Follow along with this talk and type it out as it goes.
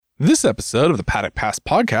This episode of the Paddock Pass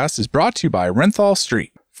podcast is brought to you by Renthal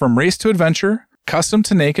Street. From race to adventure, custom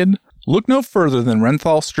to naked, look no further than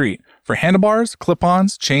Renthal Street for handlebars,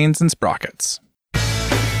 clip-ons, chains, and sprockets.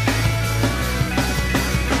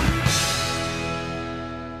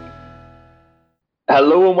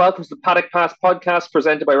 Hello and welcome to the Paddock Pass podcast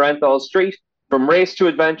presented by Renthal Street. From race to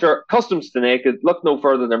adventure, customs to naked, look no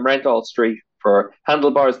further than Renthal Street for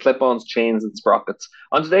handlebars, clip-ons, chains, and sprockets.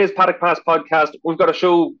 On today's Paddock Pass podcast, we've got a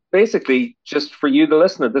show basically just for you, the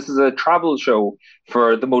listener. This is a travel show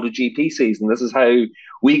for the MotoGP season. This is how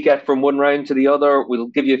we get from one round to the other. We'll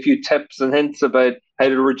give you a few tips and hints about how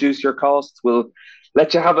to reduce your costs. We'll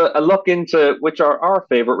let you have a look into which are our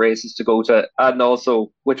favourite races to go to and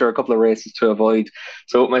also which are a couple of races to avoid.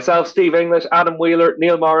 So myself, Steve English, Adam Wheeler,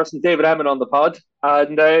 Neil Morris and David Emmon on the pod.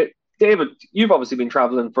 And David, you've obviously been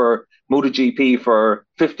travelling for MotoGP for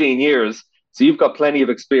 15 years, so you've got plenty of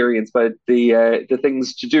experience about the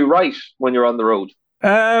things to do right when you're on the road.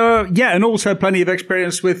 Yeah, and also plenty of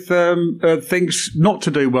experience with things not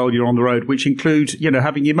to do while you're on the road, which include,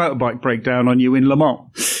 having your motorbike break down on you in Le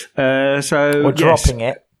Mans. Or dropping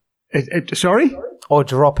it. Sorry? Or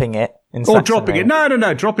dropping it. Or dropping it.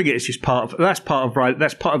 No. Dropping it is just that's part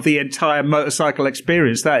of the entire motorcycle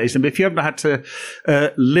experience. That is, and if you haven't had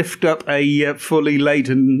to lift up a fully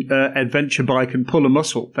laden adventure bike and pull a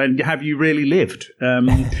muscle, then have you really lived?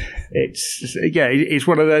 It's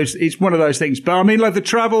one of those. It's one of those things. But I mean, like the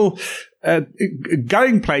travel,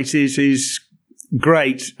 going places is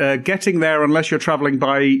great. Getting there, unless you're traveling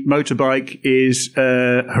by motorbike, is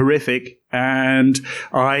horrific. And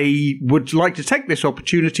I would like to take this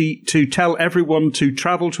opportunity to tell everyone to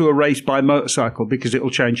travel to a race by motorcycle because it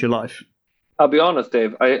will change your life. I'll be honest,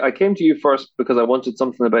 Dave. I came to you first because I wanted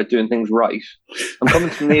something about doing things right. I'm coming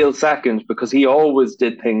to Neil second because he always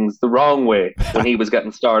did things the wrong way when he was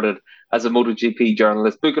getting started as a MotoGP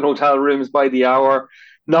journalist, booking hotel rooms by the hour,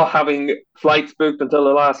 not having flights booked until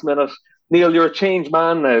the last minute. Neil, you're a changed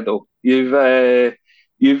man now, though. You've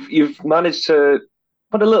managed to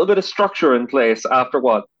put a little bit of structure in place after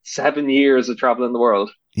 7 years of traveling the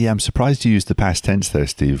world. Yeah, I'm surprised you used the past tense there,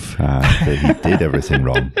 Steve, that he did everything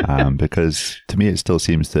wrong, because to me it still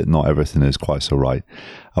seems that not everything is quite so right.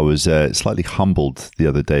 I was slightly humbled the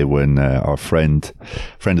other day when our friend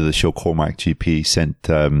of the show, Cormac GP,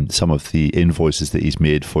 sent some of the invoices that he's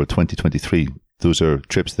made for 2023. Those are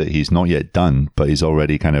trips that he's not yet done, but he's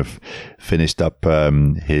already kind of finished up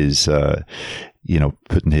his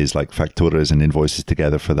putting his facturas and invoices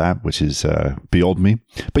together for that, which is beyond me.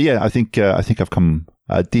 But yeah, I think I've come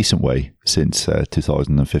a decent way since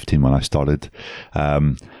 2015 when I started.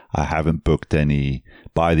 I haven't booked any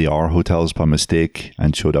by the hour hotels by mistake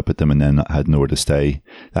and showed up at them and then had nowhere to stay.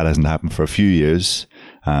 That hasn't happened for a few years.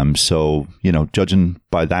 So judging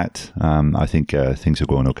by that, I think things are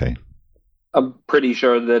going okay. I'm pretty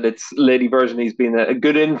sure that it's Lady Virginie's been a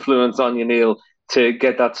good influence on you, Neil, to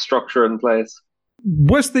get that structure in place.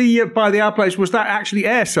 Was the by the hour place, was that actually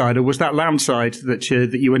airside or was that landside that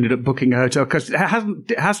you ended up booking a hotel? Because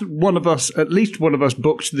hasn't at least one of us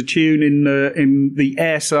booked the Tune in the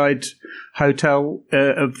airside hotel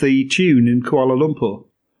of the Tune in Kuala Lumpur?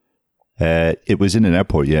 It was in an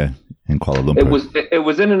airport, yeah, in Kuala Lumpur. It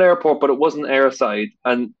was in an airport, but it wasn't airside.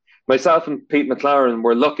 And myself and Pete McLaren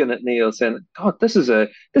were looking at Neil saying, God, this is a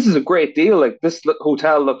great deal. Like, this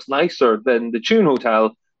hotel looks nicer than the Tune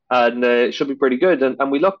Hotel and it should be pretty good.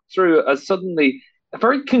 And we looked through as suddenly a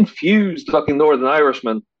very confused looking Northern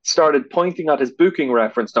Irishman started pointing at his booking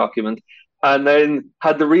reference document and then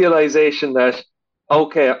had the realization that,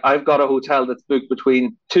 okay, I've got a hotel that's booked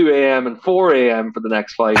between 2 a.m. and 4 a.m. for the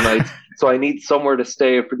next 5 nights. So I need somewhere to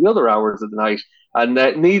stay for the other hours of the night. And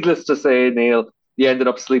needless to say, Neil, you ended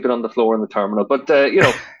up sleeping on the floor in the terminal. But,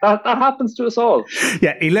 that happens to us all.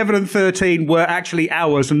 Yeah, 11 and 13 were actually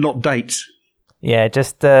hours and not dates. Yeah,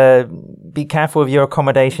 just be careful of your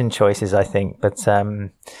accommodation choices, I think. But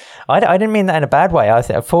I didn't mean that in a bad way. I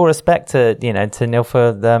think full respect to Neil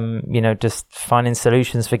for just finding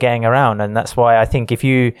solutions for getting around. And that's why I think if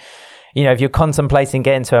you're contemplating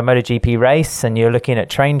getting to a MotoGP race and you're looking at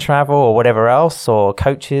train travel or whatever else, or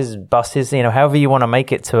coaches, buses, however you want to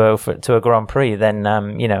make it to a Grand Prix, then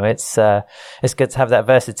it's good to have that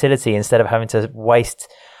versatility instead of having to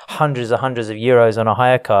waste hundreds of euros on a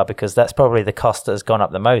hire car, because that's probably the cost that has gone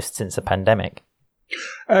up the most since the pandemic.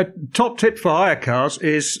 Top tip for hire cars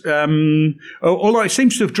is, although it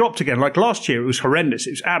seems to have dropped again. Like last year, it was horrendous.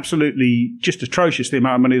 It was absolutely just atrocious the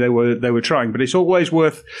amount of money they were trying. But it's always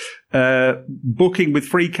worth booking with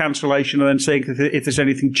free cancellation and then seeing if there's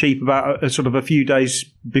anything cheap about sort of a few days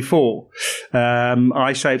before.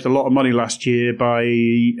 I saved a lot of money last year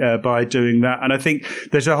by doing that, and I think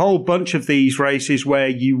there's a whole bunch of these races where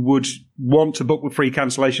you would want to book with free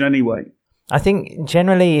cancellation anyway. I think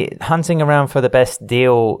generally hunting around for the best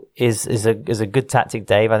deal is a good tactic,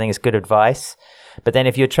 Dave. I think it's good advice. But then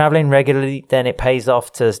if you're traveling regularly, then it pays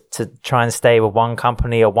off to try and stay with one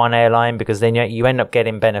company or one airline, because then you end up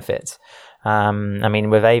getting benefits. I mean,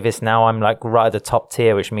 with Avis now, I'm like right at the top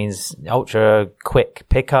tier, which means ultra quick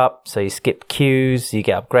pickup. So you skip queues, you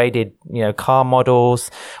get upgraded, car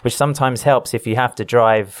models, which sometimes helps if you have to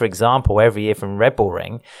drive, for example, every year from Red Bull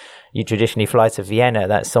Ring. You traditionally fly to Vienna.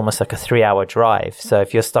 That's almost like a 3-hour drive. So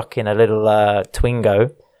if you're stuck in a little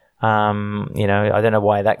Twingo, I don't know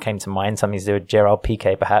why that came to mind. Something to do with Gerald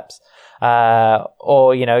Piqué, perhaps.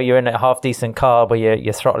 Or, you're in a half decent car where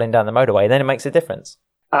you're throttling down the motorway. Then it makes a difference.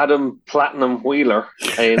 Adam Platinum Wheeler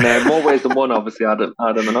in more ways than one, obviously, Adam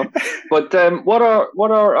enough. But what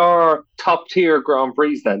are our top tier Grand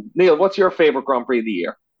Prix then? Neil, what's your favourite Grand Prix of the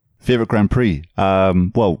year? Favorite Grand Prix?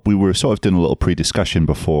 Well, we were sort of doing a little pre-discussion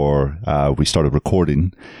before we started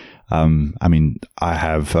recording. I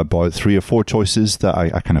have about 3 or 4 choices that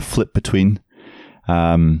I kind of flip between.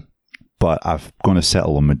 But I'm going to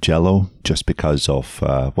settle on Mugello just because of,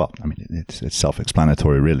 it's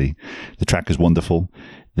self-explanatory, really. The track is wonderful.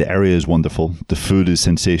 The area is wonderful. The food is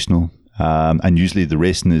sensational. And usually the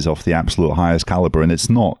racing is of the absolute highest caliber. And it's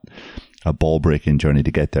not a ball-breaking journey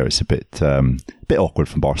to get there. It's a bit awkward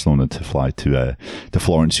from Barcelona to fly to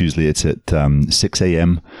Florence. Usually it's at 6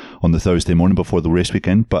 a.m. on the Thursday morning before the race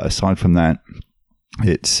weekend. But aside from that,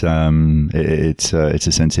 it's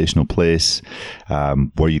a sensational place.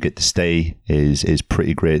 Where you get to stay is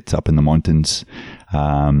pretty great up in the mountains.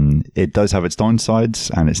 It does have its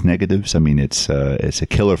downsides and its negatives. I mean, it's a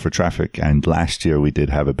killer for traffic. And last year we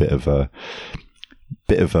did have a bit of a,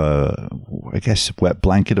 I guess, wet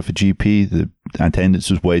blanket of a GP. The attendance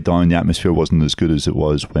was way down. The atmosphere wasn't as good as it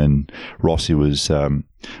was when Rossi was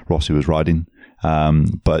riding.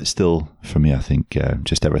 But still, for me, I think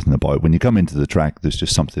just everything about it. When you come into the track, there's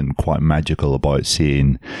just something quite magical about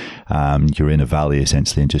seeing you're in a valley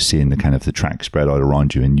essentially, and just seeing the kind of the track spread out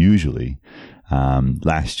around you. And usually,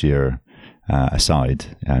 last year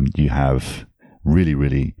aside, you have really,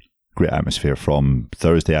 really great atmosphere from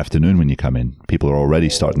Thursday afternoon when you come in. People are already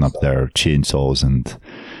starting up their chainsaws and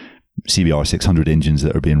CBR 600 engines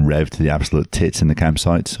that are being revved to the absolute tits in the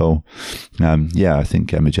campsite. So, I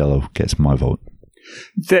think Mugello gets my vote.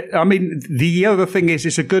 The other thing is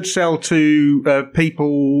it's a good sell to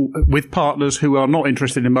people with partners who are not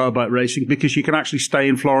interested in motorbike racing, because you can actually stay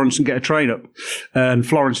in Florence and get a train up. And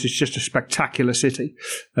Florence is just a spectacular city.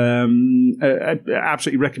 I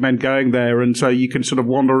absolutely recommend going there. And so you can sort of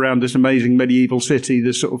wander around this amazing medieval city,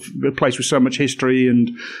 this sort of a place with so much history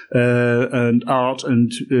and art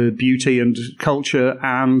and beauty and culture,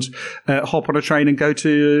 and hop on a train and go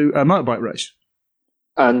to a motorbike race.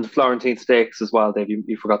 And Florentine steaks as well, Dave.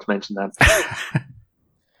 You forgot to mention that.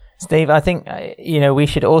 Steve, I think, we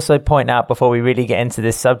should also point out before we really get into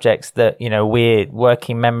this subject that, we're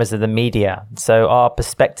working members of the media. So our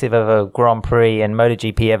perspective of a Grand Prix and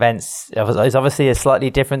MotoGP events is obviously slightly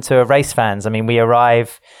different to a race fan's. I mean, we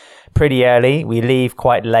arrive pretty early, we leave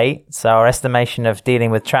quite late, so our estimation of dealing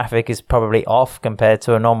with traffic is probably off compared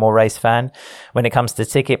to a normal race fan. When it comes to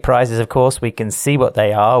ticket prices, of course, we can see what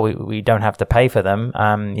they are. We don't have to pay for them.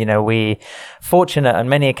 We fortunate on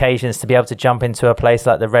many occasions to be able to jump into a place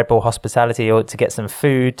like the Red Bull Hospitality or to get some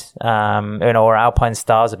food. Our Alpine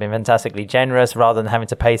Stars have been fantastically generous, rather than having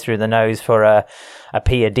to pay through the nose for a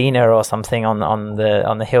Piadina or something on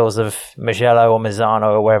the hills of Mugello or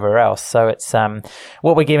Misano or wherever else. So it's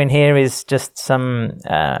what we're giving here is just some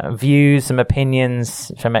views, some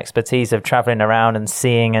opinions from expertise of traveling around and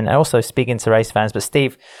seeing, and also speaking to race fans. But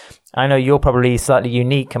Steve, I know you're probably slightly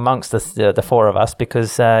unique amongst the four of us,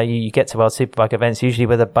 because you get to World Superbike events usually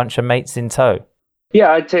with a bunch of mates in tow.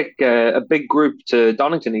 Yeah, I take a big group to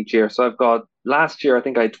Donington each year. So last year I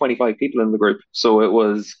think I had 25 people in the group. So it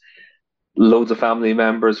was loads of family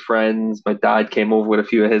members, friends. My dad came over with a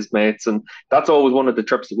few of his mates, and that's always one of the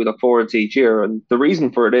trips that we look forward to each year. And the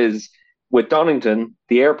reason for it is, with Donington,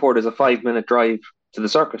 the airport is a 5-minute drive to the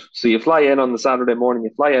circuit. So you fly in on the Saturday morning,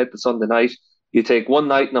 you fly out the Sunday night, you take one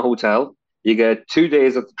night in a hotel, you get 2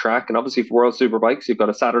 days at the track, and obviously for World Superbikes, you've got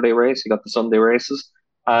a Saturday race, you've got the Sunday races,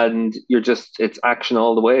 and it's action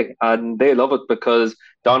all the way. And they love it because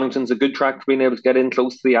Donington's a good track for being able to get in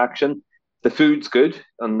close to the action. The food's good.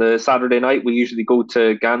 On the Saturday night, we usually go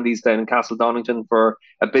to Gandhi's down in Castle Donington for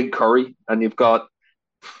a big curry, and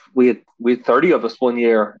we had 30 of us one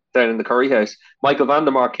year down in the curry house. Michael van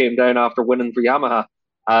der Mark came down after winning for Yamaha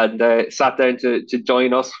and sat down to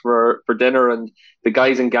join us for dinner, and the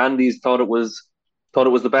guys in Gandhi's thought it was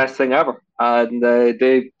the best thing ever, and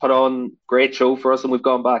they put on great show for us, and we've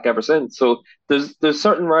gone back ever since. So there's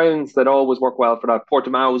certain rounds that always work well for that.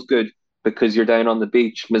 Portimao is good because you're down on the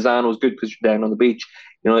beach. Misano is good because you're down on the beach.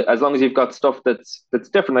 As long as you've got stuff that's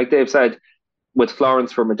different, like Dave said, with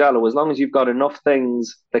Florence for Mugello, as long as you've got enough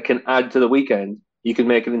things that can add to the weekend, you can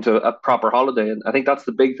make it into a proper holiday. And I think that's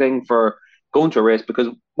the big thing for going to a race, because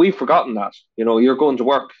we've forgotten that. You're going to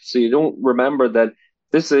work, so you don't remember that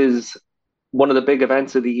this is one of the big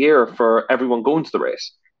events of the year for everyone going to the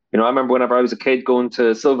race. I remember whenever I was a kid going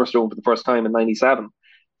to Silverstone for the first time in '97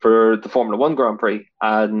 for the Formula One Grand Prix,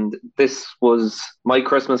 and this was my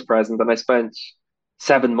Christmas present, and I spent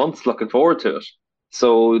 7 months looking forward to it.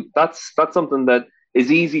 So that's something that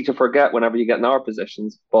is easy to forget whenever you get in our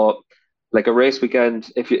positions. But like a race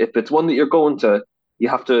weekend, if it's one that you're going to, you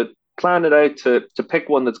have to plan it out to pick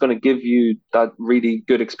one that's going to give you that really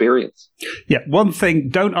good experience. Yeah, one thing,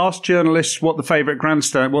 don't ask journalists what their favourite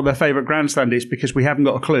grandstand is, because we haven't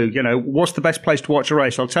got a clue. What's the best place to watch a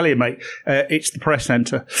race? I'll tell you, mate, it's the press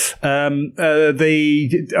centre. I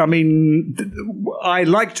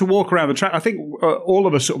like to walk around the track. I think all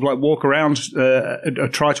of us sort of like walk around,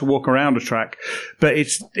 try to walk around a track, but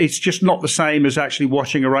it's just not the same as actually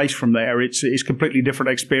watching a race from there. It's a completely different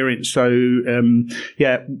experience. So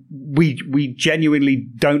we genuinely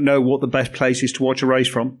don't know what the best place is to watch a race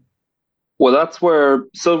from. Well, that's where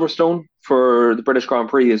Silverstone for the British Grand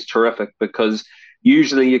Prix is terrific, because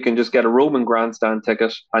usually you can just get a Roman grandstand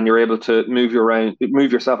ticket and you're able to move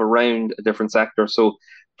yourself around a different sector. So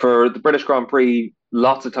for the British Grand Prix,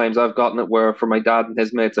 lots of times I've gotten it where for my dad and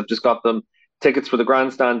his mates, I've just got them tickets for the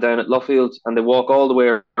grandstand down at Luffield, and they walk all the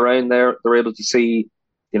way around there. They're able to see,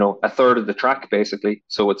 a third of the track basically.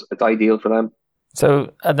 So it's ideal for them.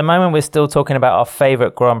 So at the moment, we're still talking about our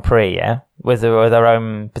favourite Grand Prix, yeah? With our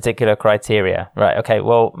own particular criteria. Right, okay,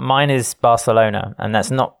 well, mine is Barcelona, and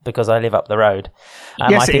that's not because I live up the road.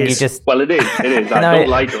 Yes, it is. Well, it is. Don't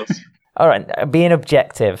lie to us. All right, being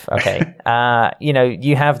objective, okay.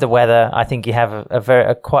 You have the weather. I think you have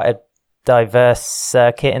quite a diverse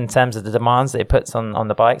circuit in terms of the demands that it puts on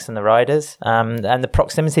the bikes and the riders, and the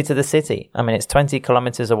proximity to the city. I mean, it's 20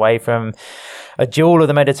 kilometers away from a jewel of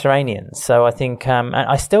the Mediterranean. So I think, and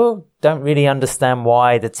I still don't really understand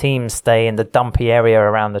why the teams stay in the dumpy area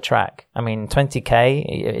around the track. I mean, 20k,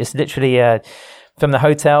 it's literally from the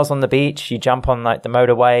hotels on the beach, you jump on like the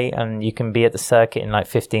motorway and you can be at the circuit in like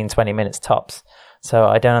 15-20 minutes tops. So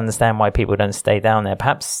I don't understand why people don't stay down there.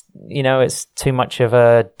 Perhaps, it's too much of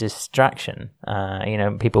a distraction.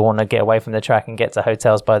 People want to get away from the track and get to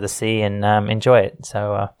hotels by the sea and enjoy it.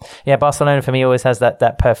 So, Barcelona for me always has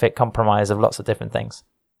that perfect compromise of lots of different things.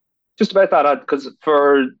 Just about that, because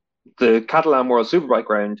for the Catalan World Superbike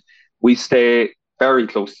round, we stay very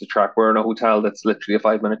close to the track. We're in a hotel that's literally a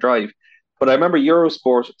 5-minute drive. But I remember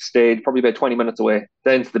Eurosport stayed probably about 20 minutes away,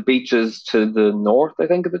 down to the beaches to the north, I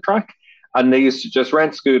think, of the track. And they used to just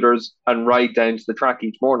rent scooters and ride down to the track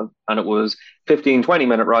each morning. And it was 15-20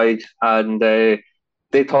 minute ride. And they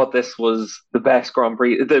thought this was the best Grand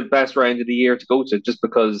Prix, the best round of the year to go to, just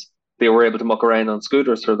because they were able to muck around on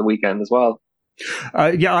scooters for the weekend as well.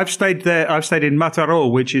 I've stayed there. I've stayed in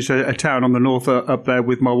Mataró, which is a town on the north up there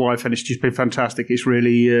with my wife, and it's just been fantastic. It's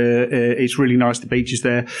really nice. The beach is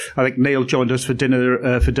there. I think Neil joined us for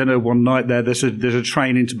dinner one night there. There's a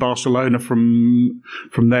train into Barcelona from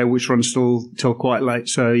there, which runs till quite late.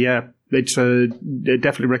 So yeah, it's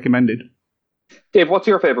definitely recommended. Dave, what's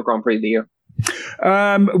your favourite Grand Prix of the year?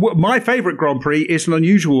 My favourite Grand Prix is an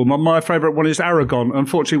unusual one. My favourite one is Aragon.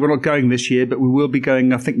 Unfortunately, we're not going this year, but we will be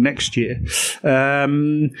going, I think, next year.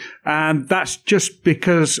 And that's just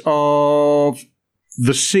because of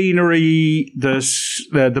the scenery,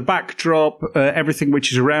 the backdrop, everything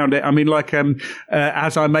which is around it. I mean,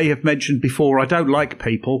 as I may have mentioned before, I don't like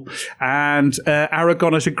people, and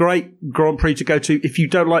Aragon is a great Grand Prix to go to if you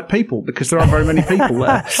don't like people, because there aren't very many people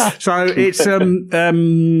there. So it's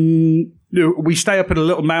we stay up in a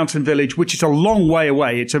little mountain village, which is a long way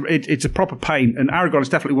away. It's a proper pain, and Aragon is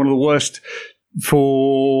definitely one of the worst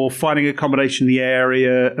for finding accommodation in the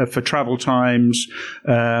area, for travel times,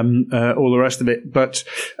 all the rest of it. But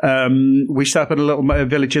we stay up in a little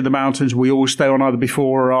village in the mountains. We always stay on either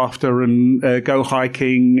before or after and go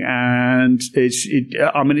hiking. And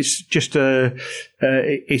it's just a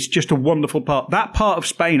It's just a wonderful part. That part of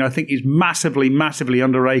Spain, I think, is massively, massively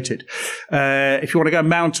underrated. If you want to go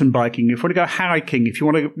mountain biking, if you want to go hiking, if you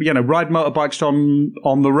want to, ride motorbikes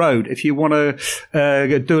on the road, if you want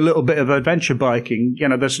to do a little bit of adventure biking,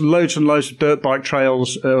 there's loads and loads of dirt bike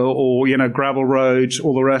trails or gravel roads,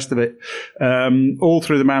 all the rest of it, all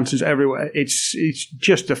through the mountains everywhere. It's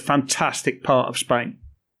just a fantastic part of Spain.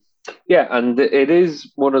 Yeah, and it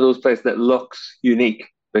is one of those places that looks unique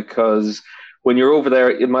because when you're over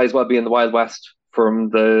there, it might as well be in the Wild West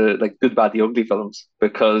from the Good, Bad, the Ugly films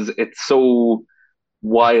because it's so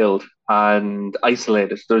wild and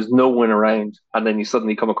isolated. There's no one around, and then you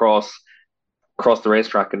suddenly come across the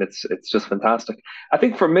racetrack, and it's just fantastic. I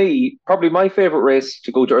think for me, probably my favorite race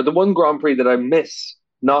to go to, or the one Grand Prix that I miss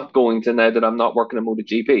not going to now that I'm not working in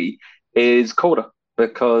MotoGP, is COTA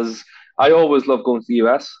because I always love going to the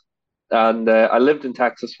US, and I lived in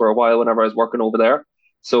Texas for a while whenever I was working over there.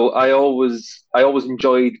 So I always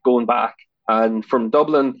enjoyed going back. And from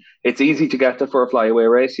Dublin, it's easy to get to for a flyaway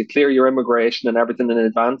race. You clear your immigration and everything in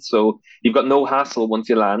advance, so you've got no hassle once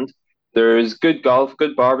you land. There's good golf,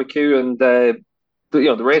 good barbecue, and the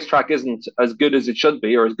racetrack isn't as good as it should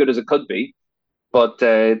be or as good as it could be. But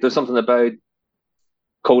there's something about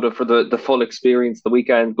COTA for the full experience, the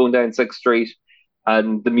weekend, going down 6th Street,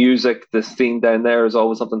 and the music, the scene down there is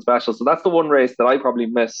always something special. So that's the one race that I probably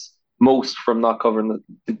miss most from not covering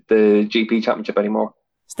the GP Championship anymore.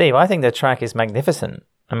 Steve, I think the track is magnificent.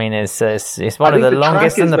 I mean, it's one of the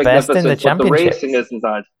longest and the best in the championship. The racing isn't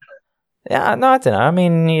that. Yeah, no, I don't know. I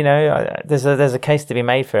mean, there's a case to be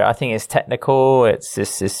made for it. I think it's technical,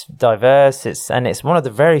 it's diverse, and it's one of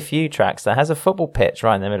the very few tracks that has a football pitch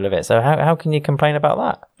right in the middle of it. So how can you complain about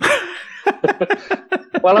that?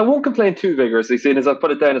 Well, I won't complain too vigorously, seeing as I've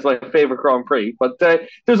put it down as my favourite Grand Prix. But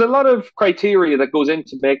there's a lot of criteria that goes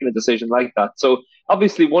into making a decision like that. So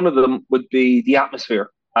obviously one of them would be the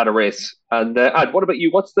atmosphere at a race. And Ad, what about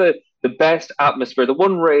you? What's the best atmosphere? The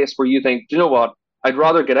one race where you think, do you know what? I'd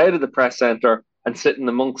rather get out of the press centre and sit in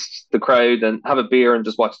amongst the crowd and have a beer and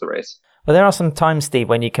just watch the race. Well, there are some times, Steve,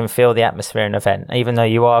 when you can feel the atmosphere in an event, even though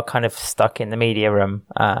you are kind of stuck in the media room,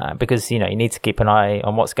 because, you need to keep an eye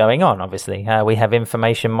on what's going on, obviously. We have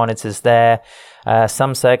information monitors there.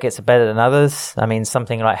 Some circuits are better than others. I mean,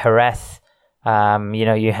 something like Jerez,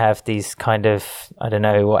 you have these kind of,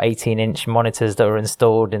 18-inch monitors that were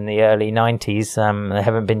installed in the early 90s. They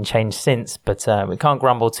haven't been changed since, but we can't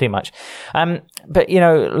grumble too much. But,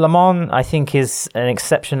 Le Mans, I think, is an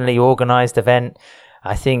exceptionally organized event.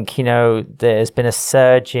 I think, there's been a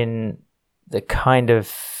surge in the kind of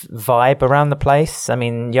vibe around the place. I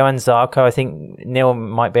mean, Johann Zarco, I think Neil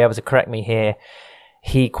might be able to correct me here.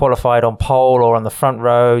 He qualified on pole or on the front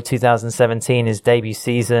row, 2017, his debut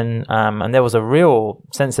season. And there was a real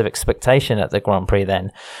sense of expectation at the Grand Prix then.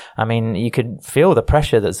 I mean, you could feel the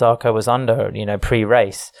pressure that Zarco was under,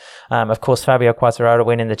 pre-race. Of course, Fabio Quartararo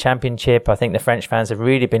winning the championship. I think the French fans have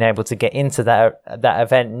really been able to get into that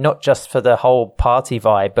event, not just for the whole party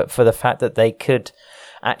vibe, but for the fact that they could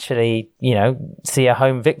actually, see a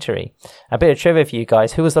home victory. A bit of trivia for you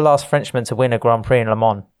guys. Who was the last Frenchman to win a Grand Prix in Le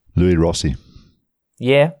Mans? Louis Rossi.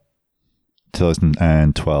 Yeah.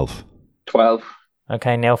 2012. 12.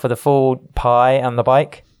 Okay, Neil, for the full pie and the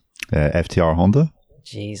bike? FTR Honda.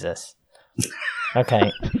 Jesus.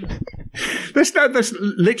 Okay. There's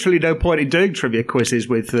literally no point in doing trivia quizzes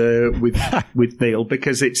with Neil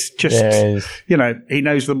because it's just he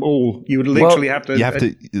knows them all. You would literally have to. You have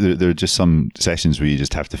to. There are just some sessions where you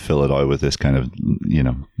just have to fill it out with this kind of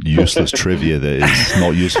useless trivia that is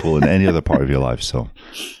not useful in any other part of your life. So.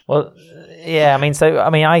 Well. Yeah,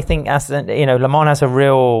 I think Le Mans has a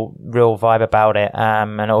real vibe about it,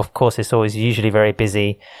 and of course it's always usually very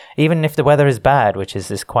busy, even if the weather is bad, which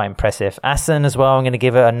is quite impressive. Assen as well, I'm going to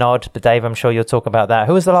give it a nod, but Dave, I'm sure you'll talk about that.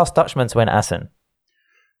 Who was the last Dutchman to win Assen?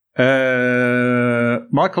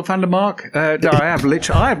 Michael van der Mark. No, I have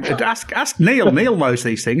ask Neil. Neil knows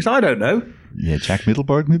these things. I don't know. Yeah, Jack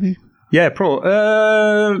Middelburg maybe. Yeah, probably.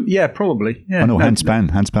 Yeah. Oh no, Hans Span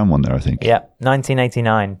won there, I think. Yeah,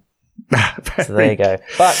 1989. So there you go.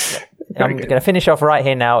 But I'm going to finish off right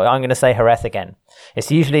here now. I'm going to say Jerez again.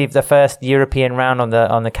 It's usually the first European round on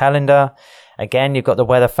the calendar. Again, you've got the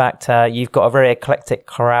weather factor. You've got a very eclectic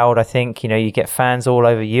crowd, I think. You get fans all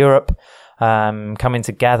over Europe coming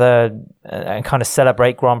to gather and kind of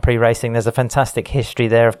celebrate Grand Prix racing. There's a fantastic history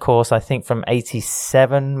there, of course. I think from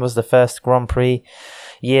 87 was the first Grand Prix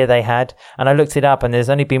year they had. And I looked it up, and there's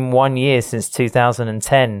only been 1 year since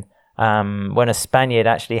 2010 when a Spaniard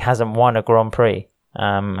actually hasn't won a Grand Prix,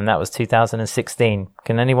 and that was 2016.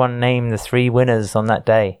 Can anyone name the 3 winners on that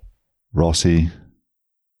day? Rossi,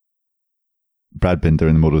 Brad Binder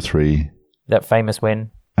in the Moto3, that famous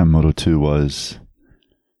win. And Moto 2 was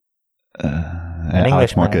An Englishman.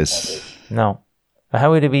 Alex Marquez. No.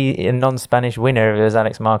 How would it be a non-Spanish winner if it was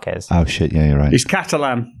Alex Marquez? Oh, shit, yeah, you're right. He's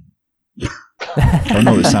Catalan. Oh,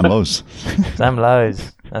 no, it's Sam Lowe's. Sam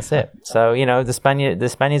Lowe's. That's it. So, the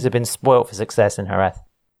Spaniards have been spoilt for success in Jerez.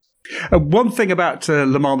 One thing about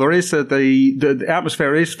Le Mans, there is the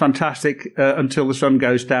atmosphere is fantastic until the sun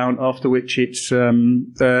goes down, after which it's like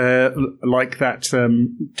that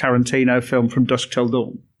Tarantino film From Dusk Till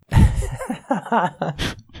Dawn.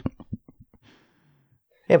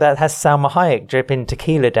 Yeah, but that has Salma Hayek dripping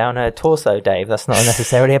tequila down her torso, Dave. That's not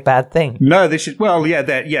necessarily a bad thing. No, this is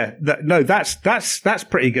that's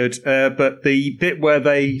pretty good. But the bit where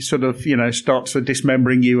they sort of start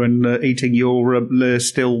dismembering you and eating your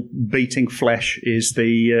still beating flesh is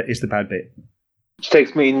the bad bit. Which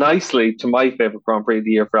takes me nicely to my favourite Grand Prix of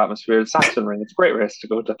the year for atmosphere, the Saxon Ring. It's a great race to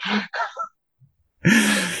go to.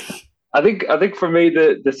 I think for me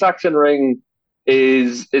the Saxon Ring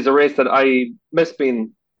is a race that I miss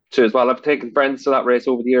being to as well. I've taken friends to that race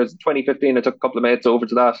over the years. In 2015, I took a couple of mates over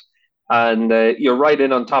to that, and you're right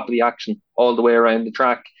in on top of the action all the way around the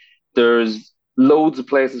track. There's loads of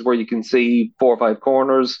places where you can see 4 or 5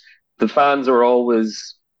 corners. The fans are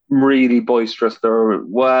always really boisterous. They're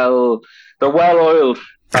well oiled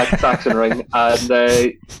at Saxon Ring, and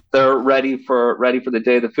they're ready for the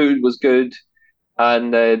day. The food was good,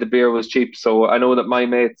 and the beer was cheap. So I know that my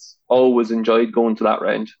mates always enjoyed going to that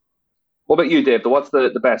round. What about you, Dave? What's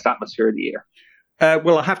the best atmosphere of the year?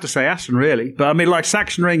 Well, I have to say Aston, really. But I mean, like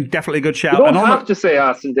Saxon Ring, definitely a good shout. You don't have to say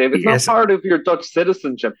Aston, Dave. It's not part of your Dutch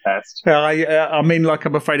citizenship test. I mean, like,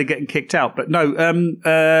 I'm afraid of getting kicked out. But no,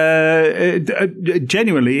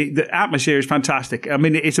 genuinely, the atmosphere is fantastic. I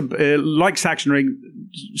mean, it's like Saxon Ring.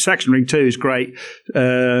 Saxon Ring 2 is great.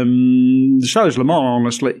 So is Le Mans,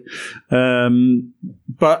 honestly.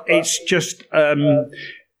 But it's just...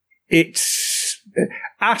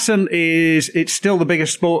 Assen it's still the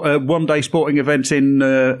biggest one-day sporting event in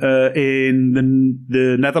the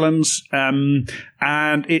Netherlands, and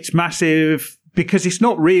it's massive because it's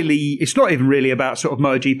not even really about sort of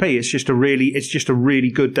MotoGP. It's just a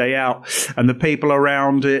really good day out, and the people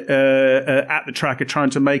around it at the track are trying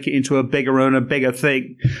to make it into a bigger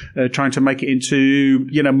thing, trying to make it into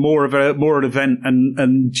more of an event,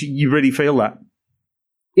 and you really feel that.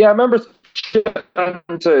 Yeah, I remember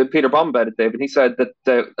to Peter Bombed, Dave, and he said that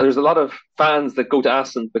there's a lot of fans that go to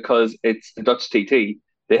Assen because it's the Dutch TT.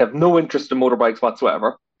 They have no interest in motorbikes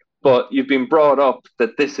whatsoever, but you've been brought up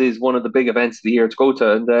that this is one of the big events of the year to go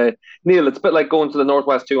to. And Neil, it's a bit like going to the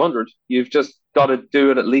Northwest 200. You've just got to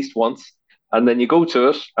do it at least once, and then you go to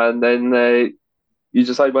it, and then you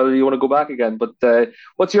decide whether you want to go back again. But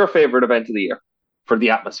what's your favourite event of the year for the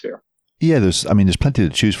atmosphere? Yeah, there's plenty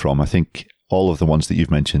to choose from. I think all of the ones that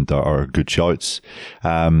you've mentioned are good shouts.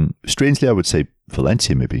 Strangely, I would say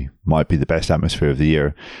Valencia maybe might be the best atmosphere of the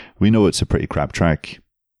year. We know it's a pretty crap track.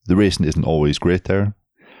 The racing isn't always great there.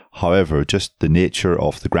 However, just the nature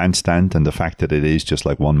of the grandstand and the fact that it is just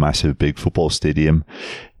like one massive big football stadium,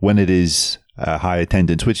 when it is high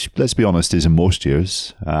attendance, which, let's be honest, is in most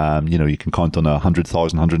years. You can count on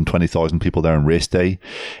 100,000, 120,000 people there on race day.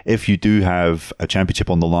 If you do have a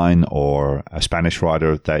championship on the line or a Spanish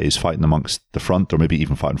rider that is fighting amongst the front or maybe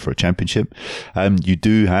even fighting for a championship, you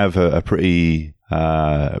do have a pretty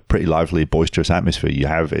lively, boisterous atmosphere.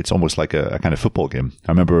 It's almost like a kind of football game.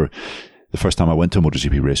 I remember the first time I went to a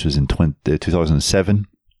MotoGP race was in 2007.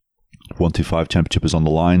 125 championship was on the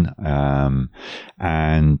line,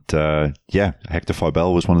 Hector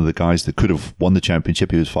Faibel was one of the guys that could have won the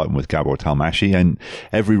championship. He was fighting with Gabor Talmashi, and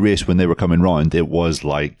every race when they were coming round, it was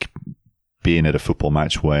like being at a football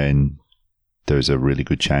match when there's a really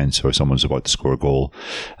good chance or someone's about to score a goal.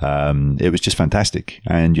 It was just fantastic,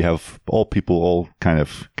 and you have all kind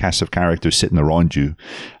of cast of characters sitting around you,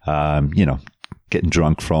 getting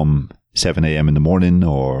drunk from 7 a.m. in the morning,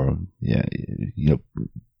 or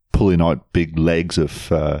pulling out big legs of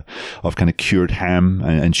kind of cured ham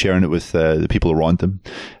and sharing it with the people around them.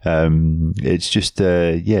 It's just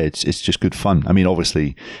it's just good fun. I mean,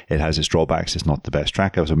 obviously it has its drawbacks. It's not the best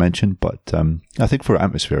track, as I mentioned, but I think for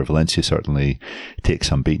atmosphere, Valencia certainly takes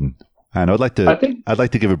some beating. And I'd like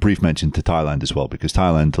to give a brief mention to Thailand as well, because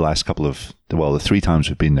Thailand, the 3 times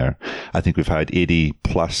we've been there, I think we've had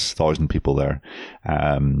 80,000+ people there,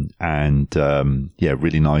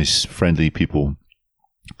 really nice, friendly people.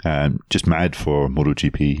 Just mad for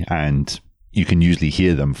MotoGP, and you can usually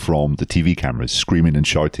hear them from the TV cameras screaming and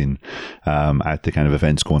shouting at the kind of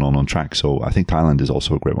events going on track. So I think Thailand is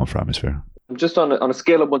also a great one for atmosphere. Just on a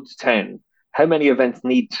scale of 1 to 10, how many events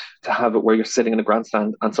need to have it where you're sitting in a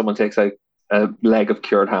grandstand and someone takes out a leg of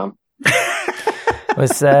cured ham?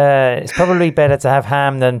 It's probably better to have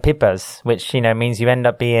ham than pipas, which means you end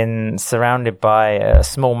up being surrounded by a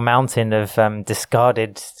small mountain of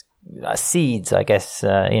discarded seeds, I guess,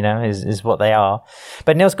 is what they are.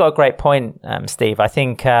 But Neil's got a great point, Steve. I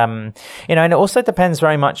think, and it also depends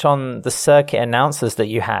very much on the circuit announcers that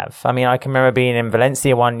you have. I mean, I can remember being in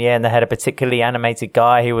Valencia one year and they had a particularly animated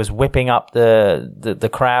guy who was whipping up the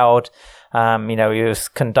crowd. He was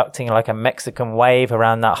conducting like a Mexican wave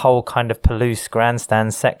around that whole kind of Palouse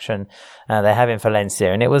grandstand section they have in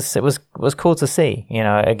Valencia, and it was cool to see.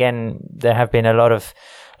 Again, there have been a lot of,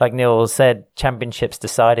 like Neil said, championships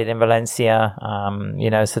decided in Valencia.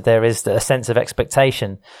 So there is a sense of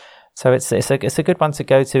expectation. So it's a good one to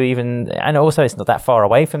go to, even, and also it's not that far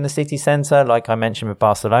away from the city centre, like I mentioned with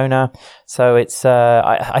Barcelona. So it's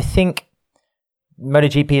I think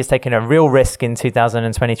MotoGP has taken a real risk in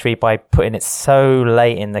 2023 by putting it so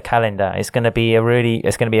late in the calendar. It's going to be a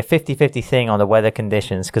 50-50 thing on the weather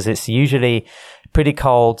conditions, because it's usually pretty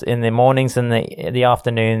cold in the mornings and the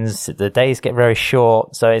afternoons. The days get very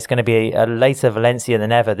short, so it's going to be a later Valencia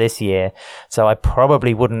than ever this year. So I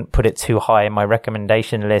probably wouldn't put it too high in my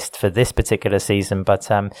recommendation list for this particular season. But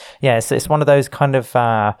it's one of those kind of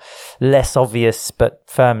less obvious but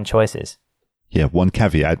firm choices. Yeah, one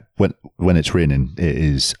caveat, when it's raining, it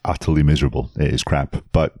is utterly miserable. It is crap.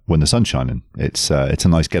 But when the sun's shining, it's a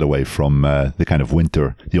nice getaway from the kind of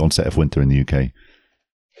winter, the onset of winter in the UK.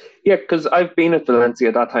 Yeah, because I've been at Valencia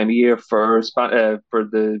at that time of year for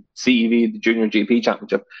the CEV, the Junior GP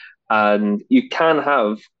Championship, and you can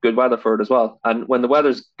have good weather for it as well. And when the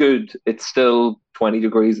weather's good, it's still 20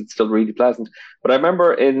 degrees. It's still really pleasant. But I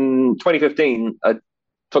remember in 2015, I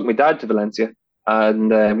took my dad to Valencia,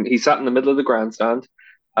 and he sat in the middle of the grandstand,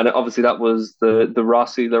 and obviously that was the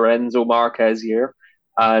Rossi Lorenzo Marquez year,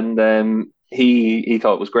 and he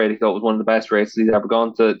thought it was great. He thought it was one of the best races he'd ever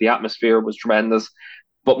gone to. The atmosphere was tremendous,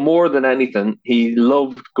 but more than anything, he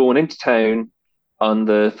loved going into town on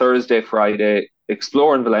the Thursday, Friday,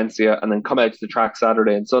 exploring Valencia, and then come out to the track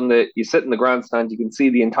Saturday and Sunday. You sit in the grandstand, you can see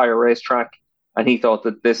the entire racetrack, and he thought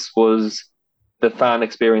that this was the fan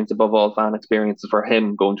experience above all fan experiences for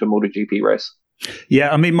him, going to a MotoGP race.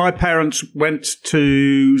 Yeah, I mean, my parents went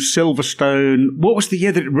to Silverstone. What was the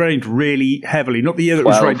year that it rained really heavily? Not the year that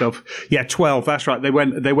 12. It was rained off. Yeah, 12. That's right. They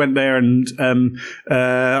went there, and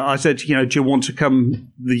I said, do you want to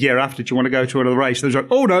come the year after? Do you want to go to another race? And they was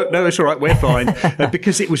like, oh no, it's all right, we're fine,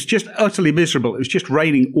 because it was just utterly miserable. It was just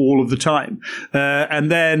raining all of the time. And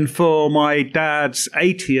then for my dad's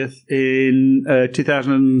 80th in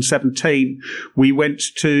 2017, we went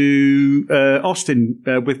to Austin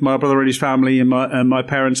with my brother and his family and my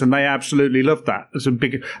parents, and they absolutely loved that. It was a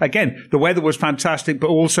big, again, the weather was fantastic, but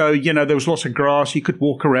also, there was lots of grass. You could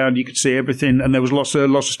walk around, you could see everything, and there was lots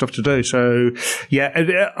of stuff to do. So, yeah,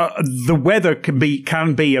 the weather can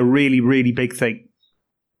be a really, really big thing.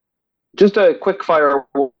 Just a quick fire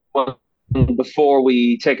one before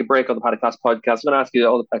we take a break on the Paddock Pass podcast. I'm going to ask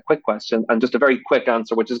you a quick question and just a very quick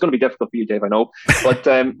answer, which is going to be difficult for you, Dave, I know, but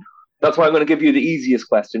that's why I'm going to give you the easiest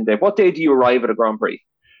question, Dave. What day do you arrive at a Grand Prix?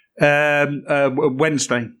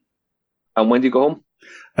 Wednesday. And when do you go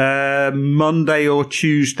home? Monday or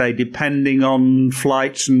Tuesday, depending on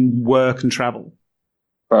flights and work and travel.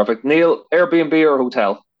 Perfect. Neil, Airbnb or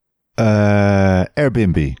hotel?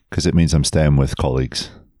 Airbnb, because it means I'm staying with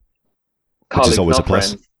colleagues. Which is always a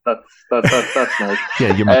plus. That's nice.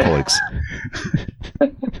 Yeah, you're my colleagues.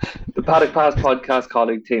 The Paddock Pass podcast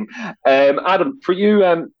colleague team. Adam, for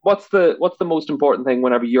you, what's the most important thing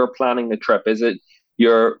whenever you're planning a trip? Is it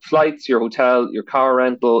your flights, your hotel, your car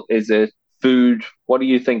rental? Is it food? What are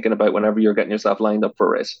you thinking about whenever you're getting yourself lined up for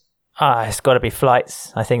a race? It's got to be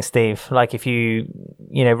flights, I think, Steve. Like if you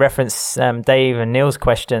reference Dave and Neil's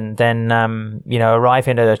question, then,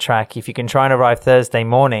 arriving at a track, if you can try and arrive Thursday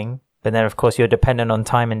morning, but then, of course, you're dependent on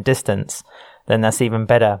time and distance, then that's even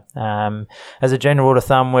better. As a general rule of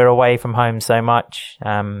thumb, we're away from home so much,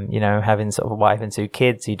 having sort of a wife and two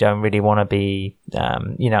kids, you don't really want to be,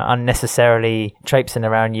 unnecessarily traipsing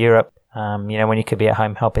around Europe, when you could be at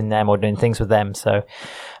home helping them or doing things with them. So,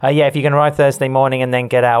 if you can arrive Thursday morning and then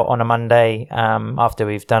get out on a Monday, after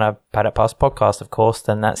we've done a Paddock Pass podcast, of course,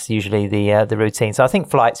 then that's usually the routine. So I think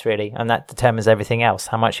flights really, and that determines everything else,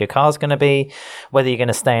 how much your car's going to be, whether you're going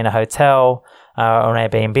to stay in a hotel, or an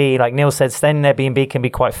Airbnb. Like Neil said, staying in an Airbnb can be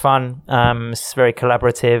quite fun. It's very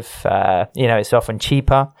collaborative. It's often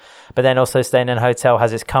cheaper. But then also staying in a hotel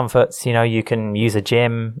has its comforts. You can use a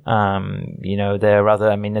gym. There are other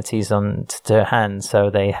amenities to hand. So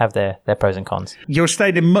they have their pros and cons. You're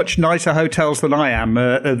staying in much nicer hotels than I am.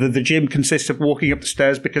 The gym consists of walking up the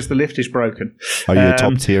stairs because the lift is broken. Are you a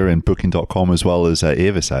top tier in Booking.com as well as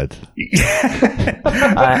Ava said?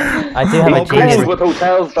 I do have a genius with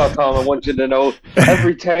Hotels.com. I want you to know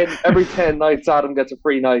every 10 nights, Adam gets a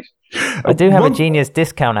free night. I do have a genius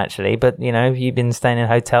discount actually, but if you've been staying in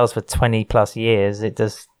hotels for 20 plus years,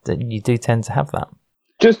 you do tend to have that.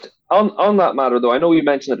 Just on that matter though, I know you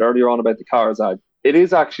mentioned it earlier on about the cars ad. It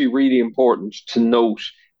is actually really important to note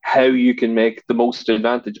how you can make the most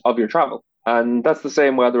advantage of your travel. And that's the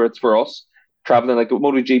same whether it's for us, traveling like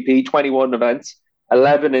MotoGP, 21 events,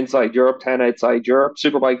 11 inside Europe, 10 outside Europe.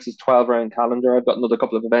 Superbikes is 12 round calendar. I've got another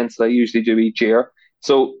couple of events that I usually do each year.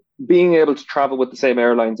 So being able to travel with the same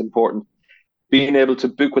airline is important. Being able to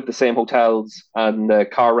book with the same hotels and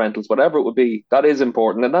car rentals, whatever it would be, that is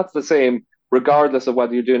important. And that's the same regardless of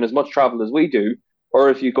whether you're doing as much travel as we do, or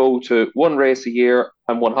if you go to one race a year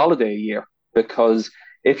and one holiday a year, because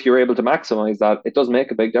if you're able to maximize that, it does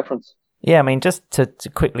make a big difference. Yeah, I mean, just to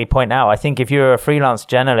quickly point out, I think if you're a freelance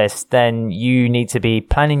journalist, then you need to be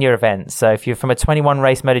planning your events. So if you're from a 21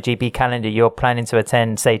 race MotoGP calendar, you're planning to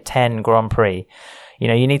attend, say, 10 Grand Prix.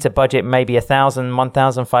 You need to budget maybe 1,000,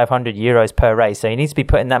 1,500 euros per race. So you need to be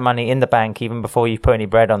putting that money in the bank even before you put any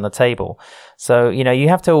bread on the table. So, you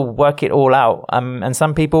have to work it all out. And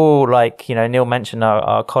some people, like, Neil mentioned,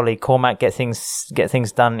 our colleague Cormac, get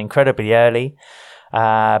things done incredibly early.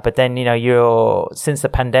 But then, since the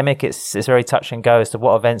pandemic, it's very touch and go as to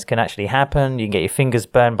what events can actually happen. You can get your fingers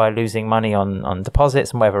burned by losing money on deposits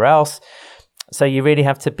and whatever else. So you really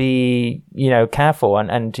have to be, careful.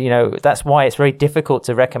 And that's why it's very difficult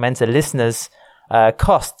to recommend to listeners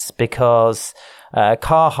costs, because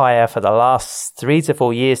car hire for the last 3 to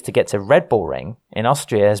 4 years to get to Red Bull Ring in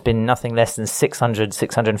Austria has been nothing less than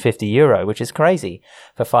 650 euro, which is crazy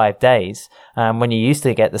for 5 days. When you used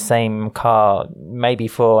to get the same car maybe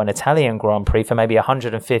for an Italian Grand Prix for maybe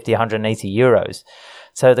 150, 180 euros.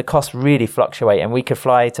 So the costs really fluctuate, and we could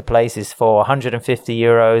fly to places for 150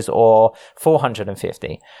 euros or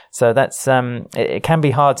 450. So that's it can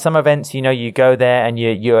be hard. Some events, you go there and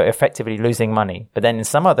you're effectively losing money, but then in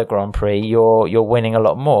some other Grand Prix, you're winning a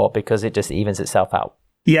lot more because it just evens itself out.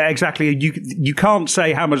 Yeah, exactly. You can't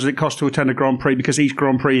say how much does it cost to attend a Grand Prix because each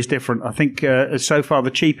Grand Prix is different. I think so far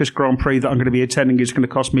the cheapest Grand Prix that I'm going to be attending is going to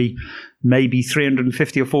cost me maybe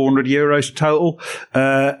 350 or 400 euros total.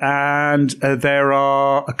 And there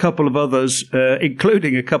are a couple of others,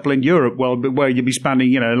 including a couple in Europe, where you'll be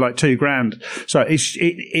spending, like $2,000. So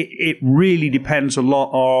it really depends a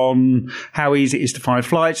lot on how easy it is to find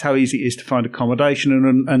flights, how easy it is to find accommodation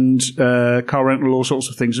and car rental, all sorts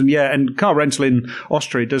of things. And car rental in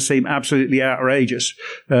Austria does seem absolutely outrageous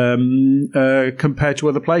compared to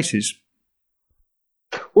other places.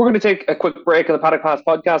 We're going to take a quick break on the Paddock Pass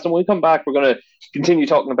podcast, and when we come back, we're going to continue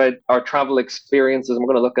talking about our travel experiences, and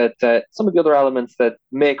we're going to look at some of the other elements that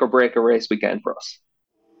make or break a race weekend for us.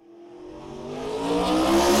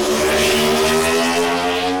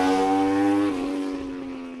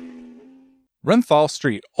 Renthal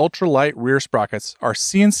Street ultralight rear sprockets are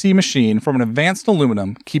CNC machined from an advanced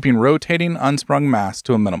aluminum, keeping rotating unsprung mass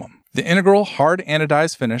to a minimum. The integral hard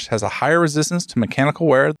anodized finish has a higher resistance to mechanical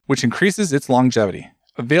wear, which increases its longevity.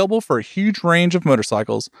 Available for a huge range of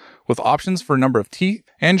motorcycles with options for number of teeth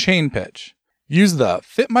and chain pitch. Use the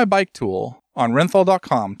Fit My Bike tool on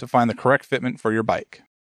renthal.com to find the correct fitment for your bike.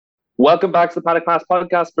 Welcome back to the Paddock Pass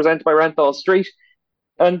podcast presented by Renthal Street.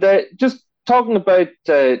 And just talking about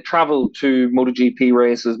travel to MotoGP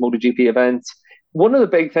races, MotoGP events, one of the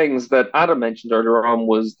big things that Adam mentioned earlier on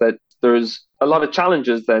was that there's a lot of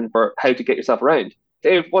challenges then for how to get yourself around.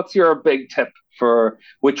 Dave, what's your big tip for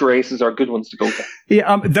which races are good ones to go to?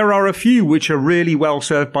 Yeah, there are a few which are really well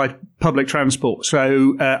served by public transport.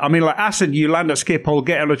 So, like Assen, you land at Schiphol,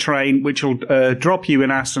 get on a train, which will drop you in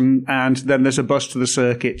Assen, and then there's a bus to the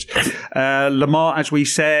circuit. Le Mans, as we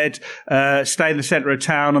said, stay in the centre of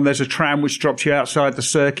town, and there's a tram which drops you outside the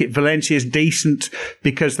circuit. Valencia is decent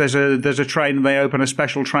because there's a train, and they open a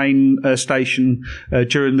special train station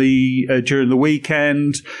during the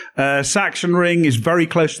weekend. Sachsenring is very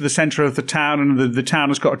close to the centre of the town, and the town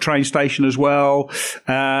has got a train station as well.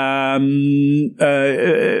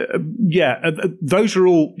 Those are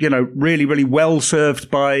all, really, really well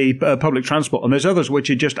served by public transport. And there's others which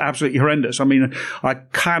are just absolutely horrendous. I mean, I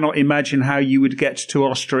cannot imagine how you would get to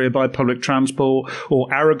Austria by public transport or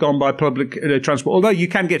Aragon by public transport. Although you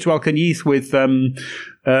can get to Alcañiz with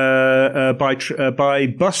by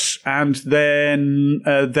bus, and then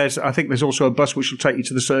I think there's also a bus which will take you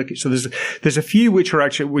to the circuit. So there's a few which are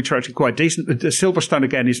actually quite decent. The Silverstone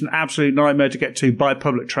again is an absolute nightmare to get to by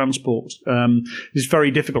public transport. It's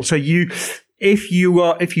very difficult. So if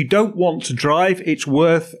you don't want to drive, it's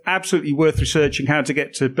absolutely worth researching how to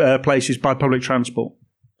get to places by public transport.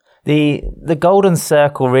 The golden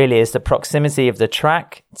circle really is the proximity of the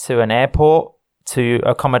track to an airport, to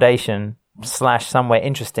accommodation / somewhere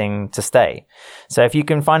interesting to stay. So if you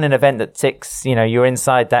can find an event that ticks, you're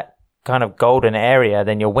inside that kind of golden area,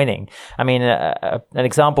 then you're winning. I mean, an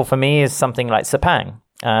example for me is something like Sepang.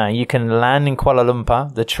 You can land in Kuala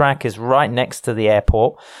Lumpur. The track is right next to the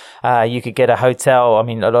airport. You could get a hotel. I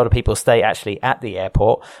mean, a lot of people stay actually at the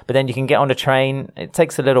airport, but then you can get on a train. It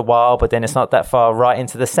takes a little while, but then it's not that far right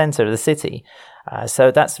into the center of the city. So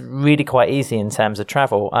that's really quite easy in terms of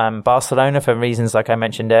travel. Barcelona, for reasons like I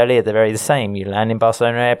mentioned earlier, they're very the same. You land in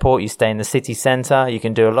Barcelona airport, you stay in the city center, you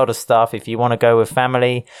can do a lot of stuff. If you want to go with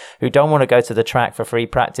family who don't want to go to the track for free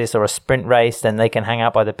practice or a sprint race, then they can hang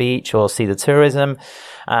out by the beach or see the tourism.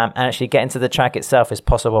 And actually getting to the track itself is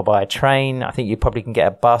possible by a train. I think you probably can get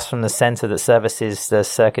a bus from the center that services the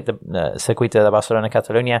Circuito de Barcelona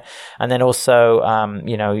Catalunya. And then also,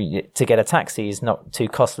 to get a taxi is not too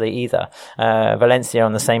costly either. Valencia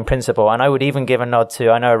on the same principle. And I would even give a nod to,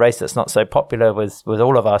 I know a race that's not so popular with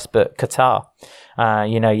all of us, but Qatar.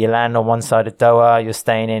 You land on one side of Doha, you're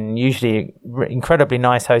staying in usually incredibly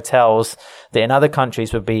nice hotels that in other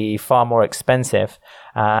countries would be far more expensive.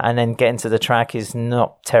 And then getting to the track is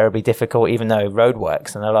not terribly difficult, even though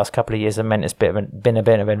roadworks in the last couple of years have meant it's been a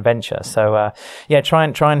bit of an adventure. So, try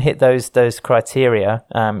and hit those criteria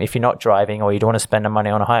if you're not driving or you don't want to spend the money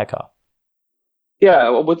on a hire car. Yeah, I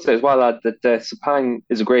would say as well that Sepang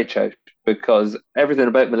is a great shout because everything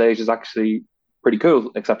about Malaysia is actually pretty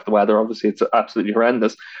cool, except for the weather. Obviously, it's absolutely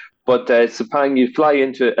horrendous. But Sepang, you fly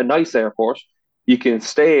into a nice airport. You can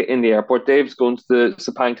stay in the airport. Dave's going to the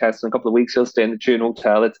Sepang test in a couple of weeks. He'll stay in the Tune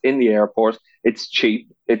Hotel. It's in the airport. It's cheap.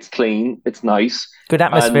 It's clean. It's nice. Good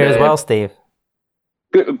atmosphere as well, Steve.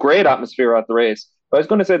 Great atmosphere at the race. I was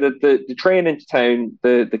going to say that the train into town,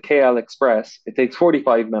 the KL Express, it takes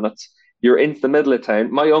 45 minutes. You're into the middle of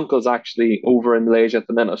town. My uncle's actually over in Malaysia at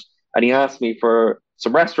the minute, and he asked me for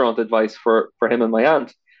some restaurant advice for him and my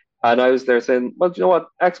aunt. And I was there saying, well, do you know what?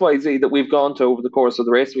 XYZ that we've gone to over the course of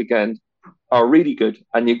the race weekend are really good.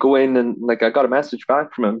 And you go in and I got a message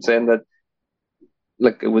back from him saying that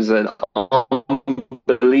it was an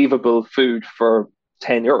unbelievable food for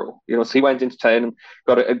 €10. So he went into town and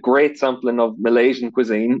got a great sampling of Malaysian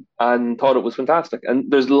cuisine and thought it was fantastic.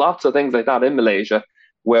 And there's lots of things like that in Malaysia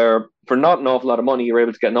where for not an awful lot of money, you're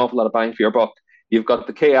able to get an awful lot of bang for your buck. You've got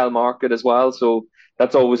the KL market as well. So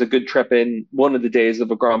that's always a good trip in one of the days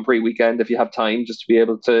of a Grand Prix weekend if you have time, just to be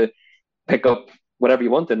able to pick up whatever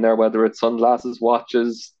you want in there, whether it's sunglasses,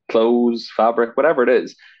 watches, clothes, fabric, whatever it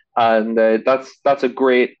is. And that's a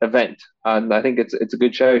great event. And I think it's a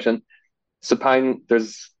good shout. And Sepang,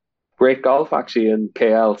 there's great golf actually in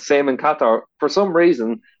KL. Same in Qatar. For some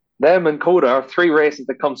reason, them and Coda are three races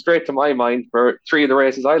that come straight to my mind for three of the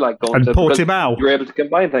races I like going to. Portimao. You're able to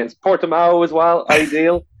combine things. Portimao as well,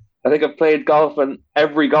 ideal. I think I've played golf on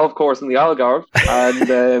every golf course in the Algarve,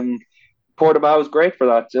 and Portimao is great for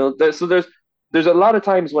that. So there's a lot of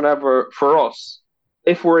times whenever, for us,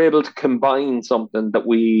 if we're able to combine something that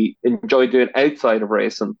we enjoy doing outside of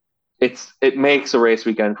racing, it makes a race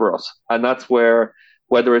weekend for us. And that's where,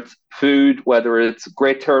 whether it's food, whether it's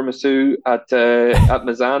great tiramisu at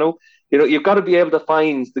Misano, you've got to be able to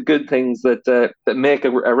find the good things that make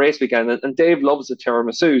a race weekend. And Dave loves a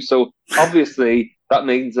tiramisu, so obviously that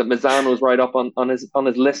means that Misano is right up on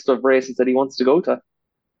his list of races that he wants to go to.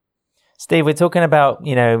 Steve, we're talking about,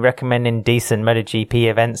 recommending decent MotoGP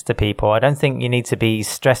events to people. I don't think you need to be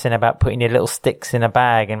stressing about putting your little sticks in a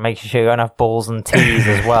bag and making sure you got enough balls and tees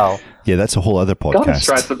as well. Yeah, that's a whole other podcast. You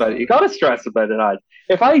got to stress about it, Ad.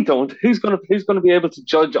 If I don't, who's going to be able to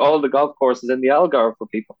judge all the golf courses in the Algarve for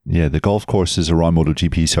people? Yeah, the golf courses around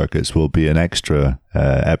MotoGP circuits will be an extra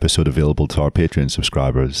episode available to our Patreon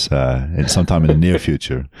subscribers sometime in the near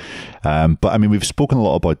future. But I mean, we've spoken a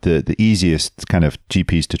lot about the easiest kind of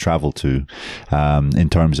GPs to travel to in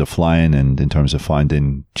terms of flying and in terms of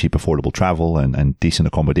finding cheap, affordable travel and decent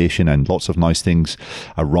accommodation and lots of nice things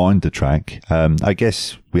around the track. I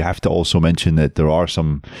guess we have to also mention that there are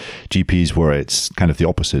some GPs where it's kind of the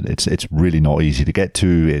opposite. It's really not easy to get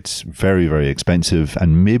to. It's very, very expensive,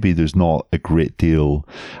 and maybe there's not a great deal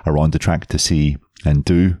around the track to see and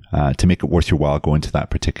do to make it worth your while going to that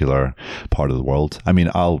particular part of the world. I mean,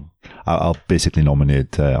 I'll basically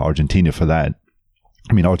nominate Argentina for that.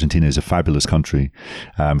 I mean, Argentina is a fabulous country.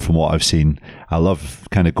 From what I've seen, I love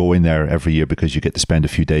kind of going there every year because you get to spend a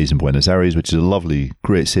few days in Buenos Aires, which is a lovely,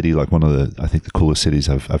 great city, like one of the, I think, the coolest cities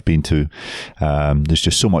I've been to. There's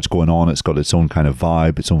just so much going on. It's got its own kind of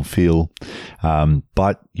vibe, its own feel.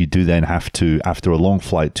 But you do then have to, after a long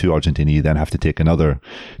flight to Argentina, you then have to take another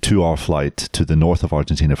 2-hour flight to the north of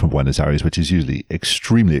Argentina from Buenos Aires, which is usually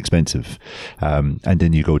extremely expensive. And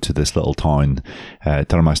then you go to this little town,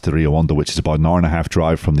 Termas de Rio Hondo, which is about an hour and a half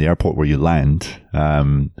drive from the airport where you land.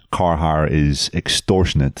 Car hire is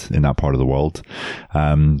extortionate in that part of the world.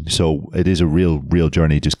 So it is a real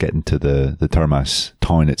journey just getting to the Termas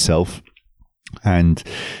town itself. And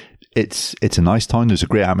it's a nice town. There's a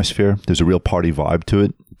great atmosphere. There's a real party vibe to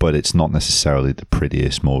it, but it's not necessarily the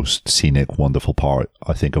prettiest, most scenic, wonderful part,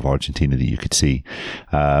 I think, of Argentina that you could see.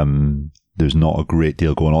 There's not a great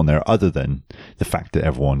deal going on there other than the fact that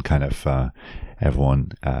everyone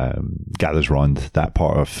gathers around that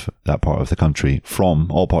part of the country from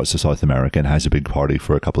all parts of South America and has a big party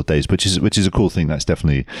for a couple of days, which is a cool thing. That's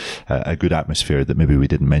definitely a good atmosphere that maybe we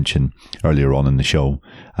didn't mention earlier on in the show.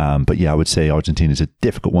 But yeah, I would say Argentina is a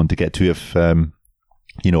difficult one to get to if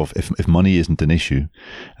money isn't an issue.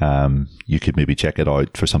 You could maybe check it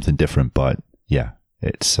out for something different, but yeah,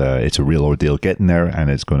 it's a real ordeal getting there, and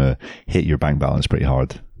it's going to hit your bank balance pretty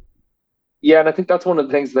hard. Yeah, and I think that's one of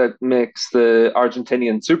the things that makes the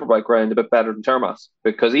Argentinian Superbike round a bit better than Termas,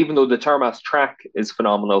 because even though the Termas track is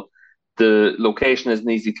phenomenal, the location isn't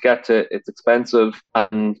easy to get to, it's expensive,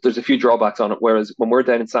 and there's a few drawbacks on it, whereas when we're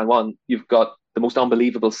down in San Juan, you've got the most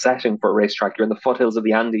unbelievable setting for a racetrack. You're in the foothills of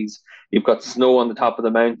the Andes, you've got snow on the top of the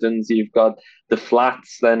mountains, you've got the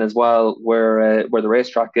flats then as well, where the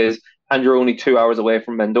racetrack is, and you're only 2 hours away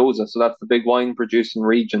from Mendoza, so that's the big wine producing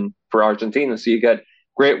region for Argentina, so you get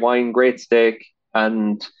great wine, great steak,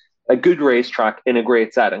 and a good racetrack in a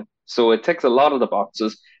great setting. So it ticks a lot of the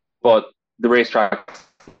boxes, but the racetrack's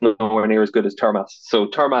nowhere near as good as Termas. So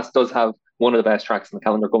Termas does have one of the best tracks in the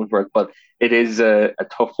calendar going for it, but it is a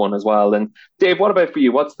tough one as well. And Dave, what about for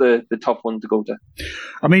you? What's the tough one to go to?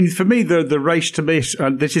 I mean, for me, the race to miss,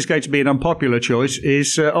 and this is going to be an unpopular choice,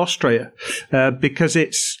 is Austria, because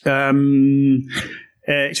it's in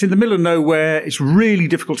the middle of nowhere. It's really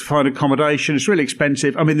difficult to find accommodation. It's really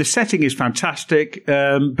expensive. I mean, the setting is fantastic,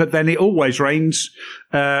 but then it always rains.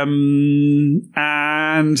 And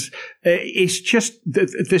it's just,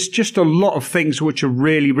 there's just a lot of things which are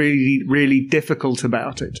really, really, really difficult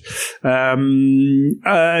about it. I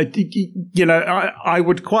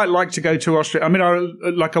would quite like to go to Austria. I mean,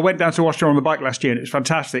 I went down to Austria on the bike last year and it's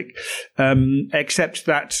fantastic. Except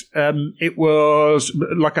that, it was,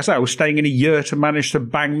 like I say, I was staying in a yurt to manage to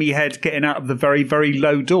bang me head getting out of the very, very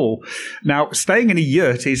low door. Now, staying in a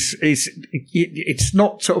yurt it's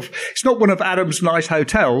not one of Adam's nice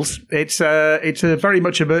hotels. It's a very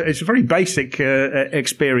basic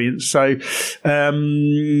experience. So,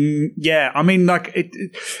 yeah, I mean, like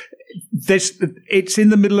it's in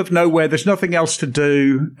the middle of nowhere. There's nothing else to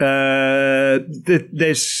do.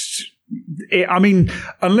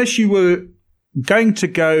 Unless you were going to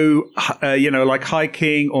go, like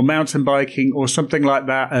hiking or mountain biking or something like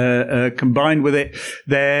that, combined with it,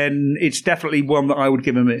 then it's definitely one that I would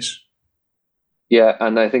give a miss. Yeah,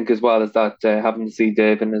 and I think as well as that, having to see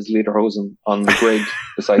Dave in his lederhosen on the grid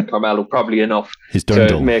beside Carmelo, probably enough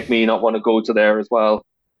to make me not want to go to there as well.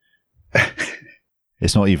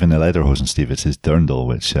 It's not even a lederhosen, Steve, it's his dirndl,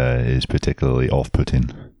 which is particularly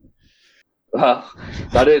off-putting.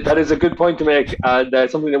 That is a good point to make,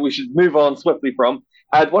 and something that we should move on swiftly from.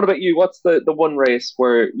 And what about you? What's the one race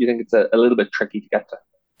where you think it's a little bit tricky to get to?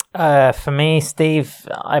 For me, Steve,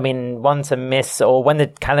 I mean, one to miss, or when the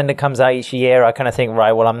calendar comes out each year, I kind of think,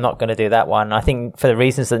 right, well, I'm not going to do that one. I think for the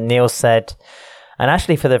reasons that Neil said, and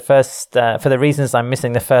actually for the reasons I'm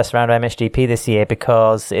missing the first round of MXGP this year,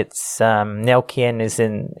 because it's Neuquén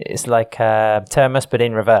is like Termas, but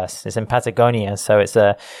in reverse. It's in Patagonia, so it's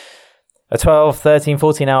a 12, 13,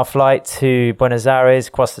 14-hour flight to Buenos Aires,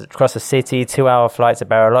 across the city, 2-hour flight to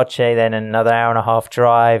Bariloche, then another hour and a half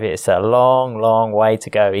drive. It's a long, long way to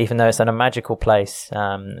go, even though it's in a magical place.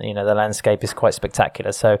 The landscape is quite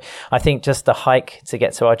spectacular. So I think just the hike to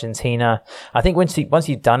get to Argentina, I think once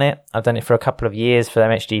you've done it, I've done it for a couple of years for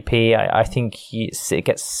MXGP, I think it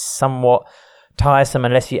gets somewhat tiresome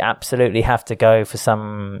unless you absolutely have to go for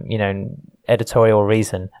some, editorial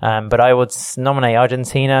reason. But I would nominate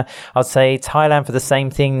Argentina. I'd say Thailand for the same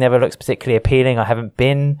thing. Never looks particularly appealing. I haven't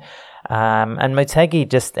been. And Motegi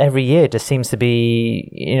just every year just seems to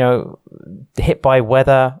be, hit by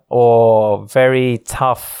weather or very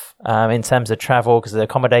tough in terms of travel because the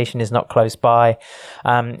accommodation is not close by.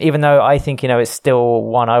 Even though I think, it's still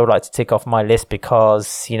one I would like to tick off my list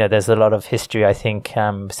because, there's a lot of history, I think,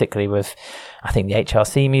 particularly with, I think the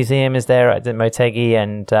HRC museum is there at Motegi,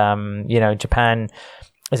 and, Japan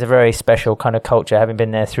is a very special kind of culture, having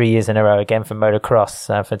been there 3 years in a row again for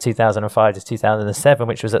motocross for 2005 to 2007,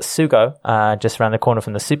 which was at Sugo, just around the corner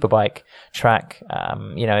from the Superbike track.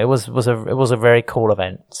 It was a very cool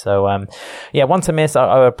event. So, one to miss,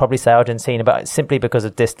 I would probably say Argentina, but simply because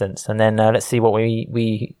of distance. And then let's see what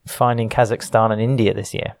we find in Kazakhstan and India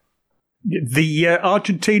this year. The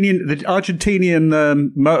Argentinian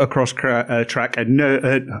motocross track,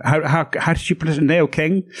 how did you pronounce it?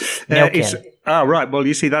 Neoking? Neoking. Right. Well,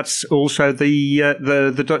 you see, that's also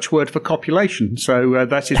the Dutch word for copulation. So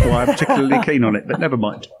that is why I'm particularly keen on it. But never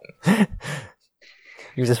mind.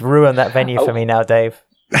 You just ruined that venue for me now, Dave.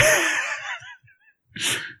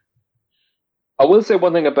 I will say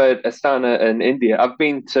one thing about Astana and India.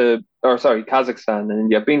 Kazakhstan and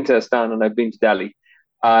India. I've been to Astana and I've been to Delhi.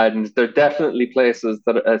 And there are definitely places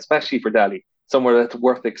that, especially for Delhi, somewhere that's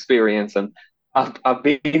worth experiencing. I've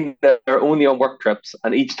been there only on work trips,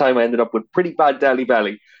 and each time I ended up with pretty bad Delhi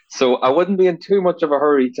belly. So I wouldn't be in too much of a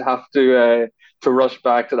hurry to have to rush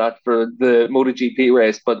back to that for the MotoGP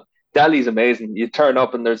race. But Delhi's amazing. You turn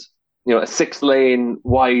up and there's a 6-lane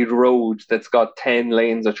wide road that's got 10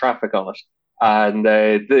 lanes of traffic on it. And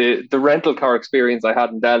the rental car experience I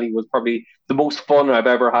had in Delhi was probably the most fun I've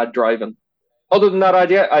ever had driving. Other than that,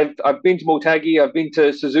 I've been to Motegi, I've been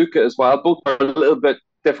to Suzuka as well. Both are a little bit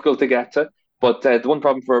difficult to get to, but the one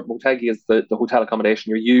problem for Motegi is the hotel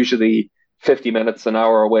accommodation. You're usually 50 minutes, an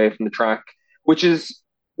hour away from the track, which is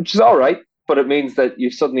all right, but it means that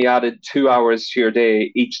you've suddenly added 2 hours to your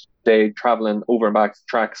day each day traveling over and back to the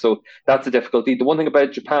track. So that's a difficulty. The one thing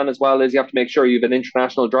about Japan as well is you have to make sure you have an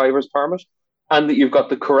international driver's permit and that you've got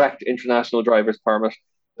the correct international driver's permit.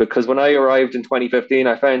 Because when I arrived in 2015,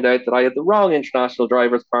 I found out that I had the wrong international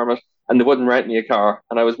driver's permit and they wouldn't rent me a car.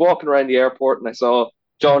 And I was walking around the airport and I saw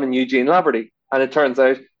John and Eugene Laverty. And it turns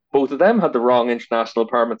out both of them had the wrong international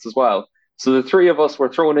permits as well. So the three of us were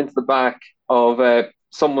thrown into the back of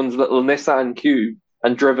someone's little Nissan Cube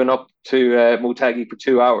and driven up to Motegi for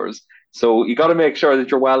 2 hours. So you got to make sure that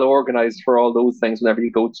you're well organized for all those things whenever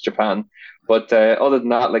you go to Japan. But other than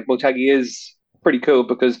that, like Motegi is pretty cool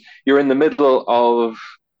because you're in the middle of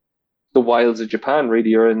the wilds of Japan, really.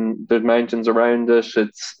 You're in the mountains around it.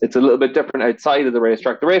 It's a little bit different outside of the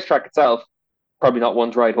racetrack. The racetrack itself, probably not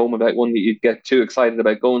one to write home about, one that you'd get too excited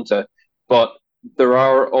about going to. But there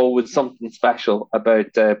are always something special about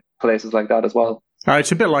places like that as well.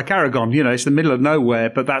 It's a bit like Aragon, it's the middle of nowhere,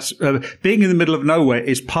 but that's being in the middle of nowhere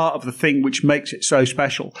is part of the thing which makes it so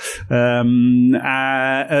special. But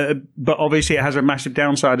obviously it has a massive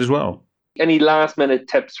downside as well. Any last minute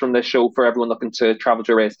tips from this show for everyone looking to travel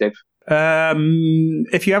to a race, Dave?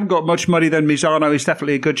 If you haven't got much money, then Misano is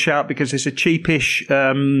definitely a good shout because it's a cheapish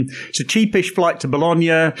flight to Bologna.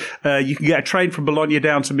 You can get a train from Bologna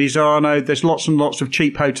down to Misano. There's lots and lots of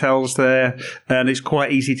cheap hotels there, and it's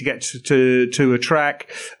quite easy to get to a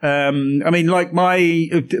track. Like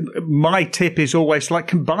my tip is always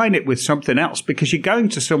combine it with something else because you're going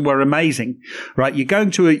to somewhere amazing, right?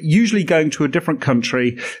 You're usually going to a different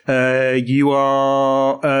country. You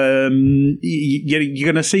are you're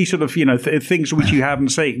going to see sort of things which you haven't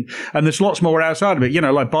seen, and there's lots more outside of it.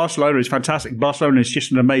 Like Barcelona is fantastic. Barcelona is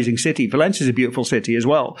just an amazing city. Valencia is a beautiful city as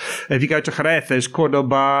well. If you go to Jerez, there's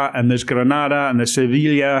Cordoba and there's Granada and there's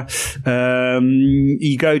Sevilla.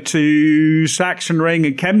 You go to Sachsenring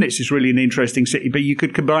and Chemnitz is really an interesting city, but you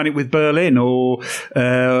could combine it with Berlin or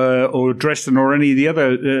Dresden or any of the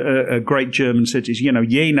other great German cities.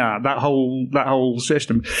 Jena, that whole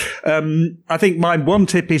system. I think my one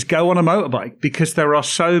tip is go on a motorbike because there are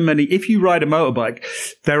so many. If you ride a motorbike,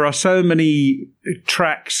 there are so many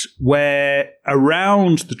tracks where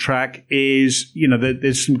around the track is,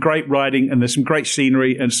 there's some great riding and there's some great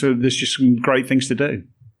scenery, and so there's just some great things to do.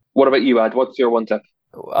 What about you, Ad? What's your one tip?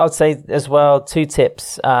 I would say as well 2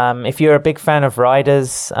 tips. If you're a big fan of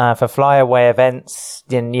riders for flyaway events,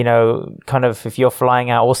 then if you're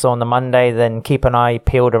flying out also on the Monday, then keep an eye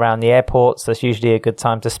peeled around the airports. That's usually a good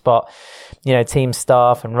time to spot team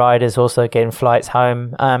staff and riders also getting flights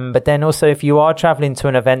home. But then also if you are traveling to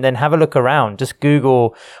an event, then have a look around. Just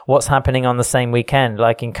Google what's happening on the same weekend.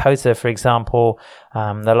 Like in Kota, for example,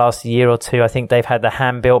 the last year or two, I think they've had the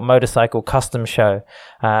hand-built motorcycle custom show.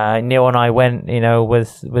 Neil and I went,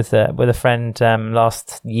 with a friend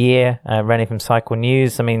last year, Rennie from Cycle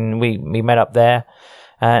News. We met up there,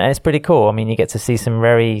 and it's pretty cool. You get to see some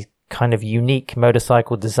very kind of unique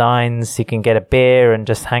motorcycle designs. You can get a beer and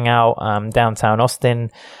just hang out downtown Austin.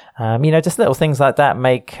 Just little things like that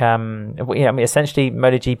make, essentially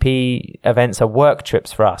MotoGP events are work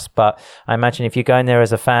trips for us. But I imagine if you're going there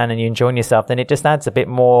as a fan and you're enjoying yourself, then it just adds a bit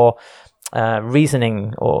more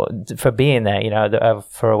reasoning for being there,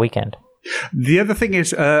 for a weekend. The other thing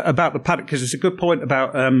is about the paddock, because it's a good point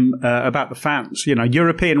about the fans.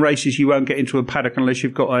 European races you won't get into a paddock unless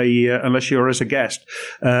you're as a guest.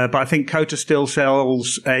 But I think COTA still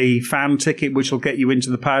sells a fan ticket, which will get you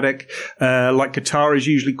into the paddock. Like Qatar is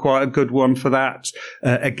usually quite a good one for that.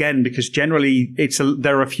 Again, because generally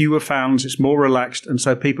there are fewer fans, it's more relaxed, and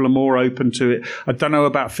so people are more open to it. I don't know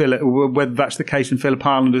about whether that's the case in Phillip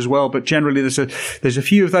Island as well, but generally there's a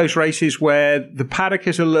few of those races where the paddock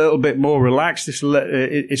is a little bit more relaxed. It's a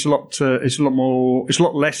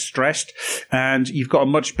lot less stressed, and you've got a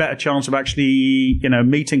much better chance of actually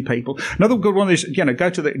meeting people. Another good one is go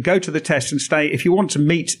to the test and stay. If you want to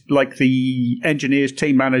meet like the engineers,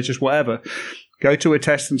 team managers, whatever, go to a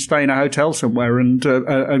test and stay in a hotel somewhere and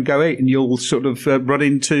go eat, and you'll sort of run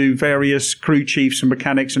into various crew chiefs and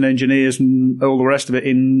mechanics and engineers and all the rest of it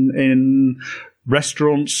in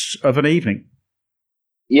restaurants of an evening.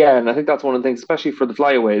 Yeah, and I think that's one of the things, especially for the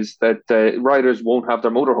flyaways, that riders won't have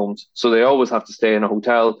their motorhomes, so they always have to stay in a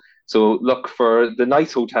hotel. So look for the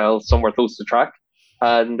nice hotel somewhere close to the track,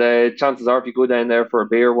 and chances are if you go down there for a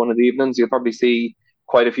beer one of the evenings, you'll probably see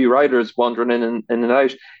quite a few riders wandering in and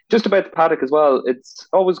out. Just about the paddock as well, it's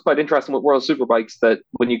always quite interesting with World Superbikes that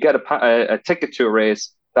when you get a ticket to a race,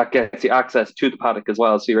 that gets you access to the paddock as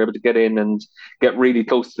well. So you're able to get in and get really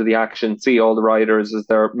close to the action, see all the riders as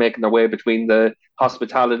they're making their way between the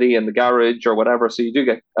hospitality and the garage or whatever. So you do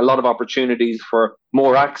get a lot of opportunities for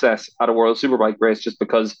more access at a World Superbike race just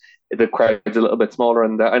because the crowd's a little bit smaller.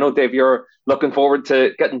 And I know, Dave, you're looking forward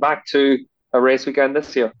to getting back to a race weekend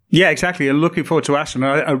this year. Yeah, exactly. And looking forward to Assen.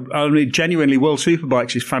 I mean, genuinely, World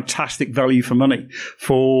Superbikes is fantastic value for money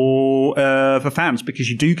for fans, because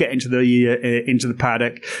you do get into the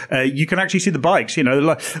paddock. You can actually see the bikes.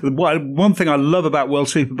 One thing I love about World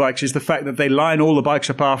Superbikes is the fact that they line all the bikes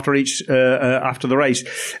up after the race,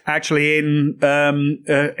 actually in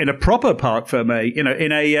a proper parc fermé.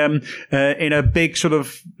 In a big sort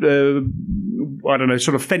of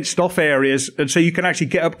sort of fenced off areas, and so you can actually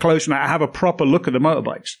get up close and have a proper look at the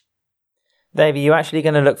motorbikes. Dave, are you actually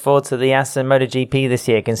going to look forward to the Assen MotoGP this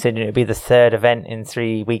year, considering it will be the third event in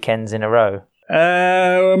 3 weekends in a row?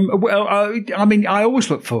 I mean, I always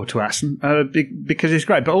look forward to Assen because it's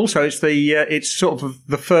great, but also it's sort of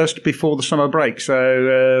the first before the summer break,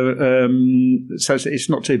 so it's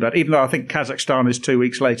not too bad. Even though I think Kazakhstan is 2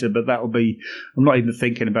 weeks later, but I'm not even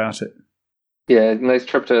thinking about it. Yeah, nice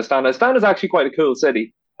trip to Astana. Astana is actually quite a cool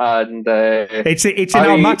city, and it's in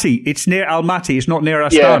Almaty. It's near Almaty. It's not near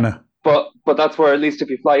Astana. Yeah, but that's where, at least if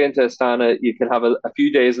you fly into Astana, you can have a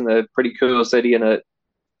few days in a pretty cool city and a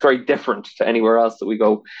very different to anywhere else that we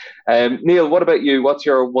go. Neil, what about you? What's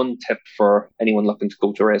your one tip for anyone looking to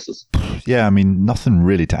go to races? Yeah, I mean, nothing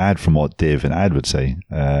really to add from what Dave and Ad would say,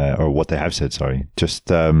 or what they have said, sorry.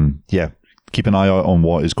 Just, keep an eye out on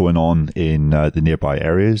what is going on in the nearby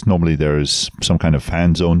areas. Normally there's some kind of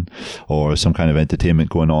fan zone or some kind of entertainment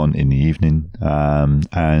going on in the evening.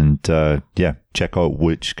 Check out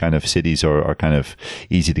which kind of cities are kind of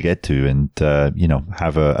easy to get to, and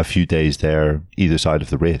have a few days there either side of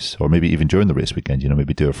the race, or maybe even during the race weekend.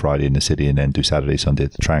 Maybe do a Friday in the city and then do Saturday, Sunday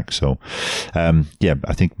at the track. So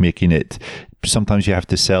I think making it, sometimes you have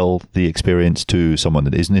to sell the experience to someone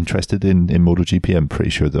that isn't interested in MotoGP. I'm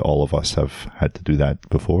pretty sure that all of us have had to do that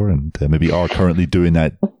before, and maybe are currently doing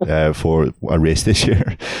that for a race this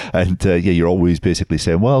year. And you're always basically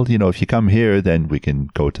saying, well, if you come here, then we can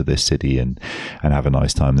go to this city and have a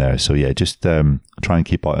nice time there. So just try and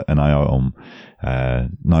keep an eye out on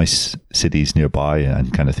nice cities nearby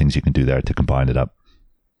and kind of things you can do there to combine it up.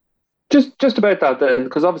 Just about that then,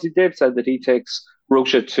 because obviously Dave said that he takes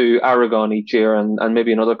Rocha to Aragon each year and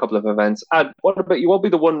maybe another couple of events. Ad, what about you? What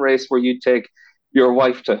would be the one race where you'd take your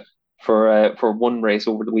wife to for one race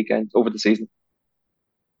over the weekend, over the season?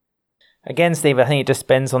 Again, Steve, I think it just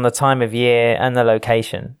depends on the time of year and the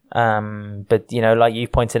location. But, like you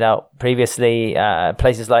pointed out previously,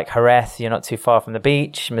 places like Jerez, you're not too far from the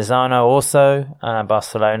beach. Misano also.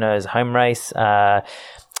 Barcelona is a home race.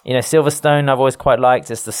 Silverstone I've always quite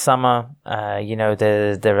liked. It's the summer.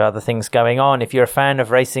 There are other things going on. If you're a fan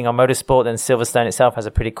of racing or motorsport, then Silverstone itself has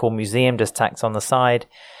a pretty cool museum just tacked on the side.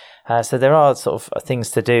 So there are sort of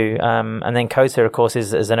things to do. And then COTA, of course,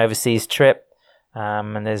 is an overseas trip.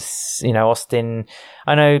 And there's, Austin.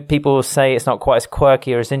 I know people say it's not quite as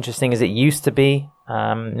quirky or as interesting as it used to be,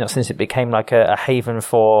 since it became like a haven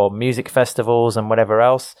for music festivals and whatever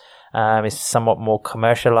else. It's somewhat more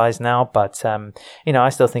commercialized now, but I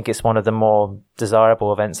still think it's one of the more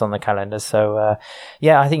desirable events on the calendar. So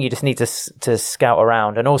I think you just need to scout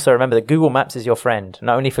around, and also remember that Google Maps is your friend,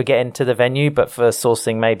 not only for getting to the venue, but for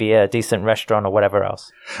sourcing maybe a decent restaurant or whatever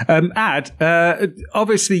else.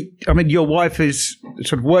 Obviously, I mean, your wife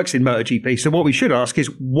sort of works in MotoGP, so what we should ask is,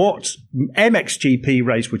 what MXGP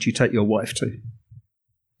race would you take your wife to?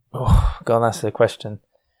 Oh, God, that's the question.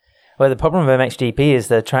 Well, the problem with MXGP is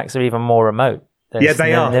the tracks are even more remote.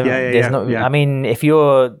 They are. I mean, if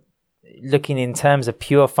you're looking in terms of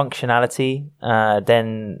pure functionality,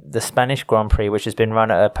 then the Spanish Grand Prix, which has been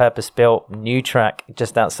run at a purpose-built new track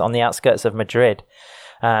just on the outskirts of Madrid,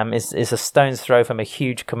 is a stone's throw from a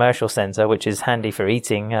huge commercial centre, which is handy for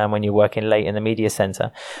eating when you're working late in the media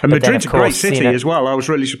centre. And Madrid's a great city as well. I was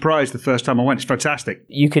really surprised the first time I went. It's fantastic.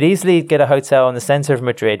 You could easily get a hotel in the centre of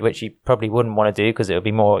Madrid, which you probably wouldn't want to do because it would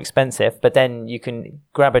be more expensive. But then you can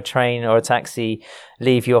grab a train or a taxi,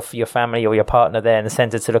 leave your family or your partner there in the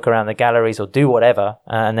centre to look around the galleries or do whatever,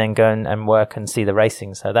 and then go and work and see the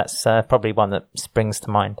racing. So that's probably one that springs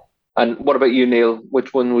to mind. And what about you, Neil?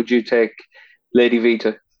 Which one would you take Lady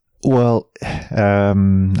Vita? Well, I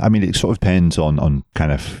mean, it sort of depends on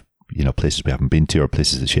kind of, places we haven't been to or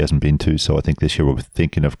places that she hasn't been to. So I think this year we're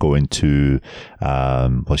thinking of going to,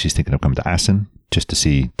 she's thinking of coming to Assen just to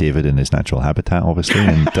see David in his natural habitat, obviously,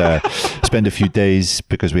 and spend a few days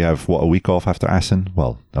because we have, a week off after Assen?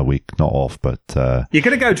 Well, a week, not off, but... You're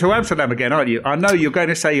going to go to Amsterdam again, aren't you? I know you're going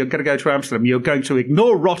to say you're going to go to Amsterdam. You're going to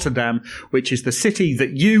ignore Rotterdam, which is the city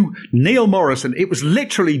that you, Neil Morrison, it was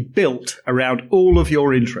literally built around all of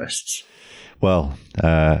your interests. Well,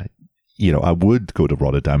 I would go to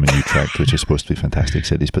Rotterdam and Utrecht, which are supposed to be fantastic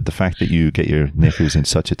cities, but the fact that you get your knickers in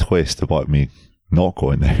such a twist about me not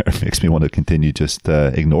going there makes me want to continue just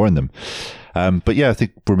ignoring them. But yeah, I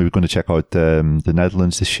think we're maybe going to check out the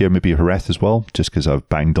Netherlands this year, maybe Jerez as well, just because I've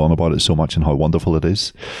banged on about it so much and how wonderful it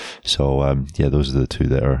is. So those are the two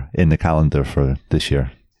that are in the calendar for this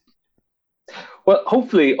year. Well,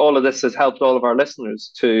 hopefully all of this has helped all of our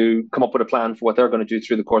listeners to come up with a plan for what they're going to do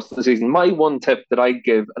through the course of the season. My one tip that I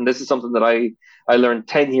give, and this is something that I learned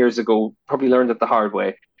 10 years ago, probably learned it the hard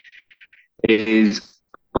way, is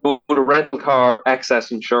go to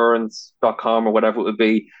rentalcaraccessinsurance.com or whatever it would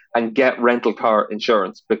be and get rental car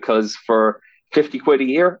insurance, because for 50 quid a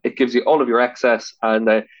year, it gives you all of your excess.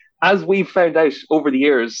 And as we've found out over the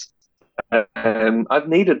years, I've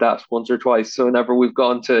needed that once or twice. So whenever we've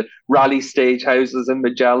gone to rally stage houses in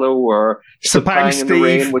Mugello or Sepang in the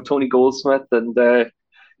rain with Tony Goldsmith and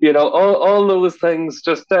all those things,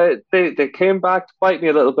 just they came back to bite me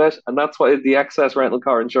a little bit, and that's why the excess rental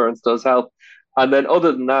car insurance does help. And then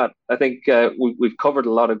other than that, I think we've covered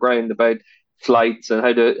a lot of ground about flights and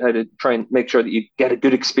how to try and make sure that you get a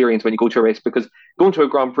good experience when you go to a race, because going to a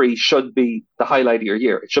Grand Prix should be the highlight of your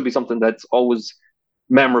year. It should be something that's always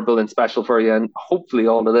memorable and special for you, and hopefully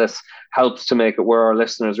all of this helps to make it where our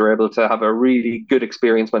listeners are able to have a really good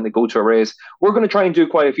experience when they go to a race. We're going to try and do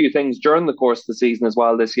quite a few things during the course of the season as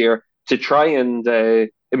well this year to try and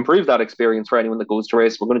improve that experience for anyone that goes to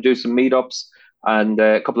race. We're going to do some meetups and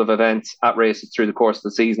a couple of events at races through the course of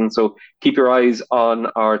the season. So keep your eyes on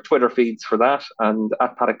our Twitter feeds for that, and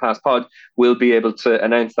at Paddock Pass Pod, we'll be able to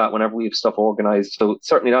announce that whenever we have stuff organised. So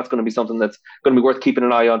certainly that's going to be something that's going to be worth keeping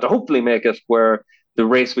an eye on to hopefully make it where the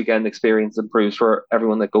race weekend experience improves for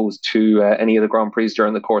everyone that goes to any of the Grand Prix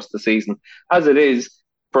during the course of the season. As it is,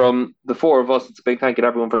 from the four of us, it's a big thank you to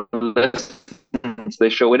everyone for listening to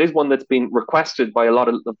this show. It is one that's been requested by a lot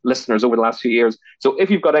of listeners over the last few years. So if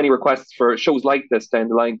you've got any requests for shows like this down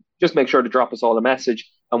the line, just make sure to drop us all a message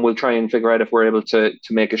and we'll try and figure out if we're able to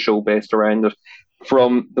make a show based around it.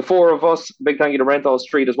 From the four of us, big thank you to Renthal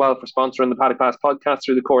Street as well for sponsoring the Paddock Pass podcast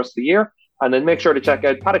through the course of the year. And then make sure to check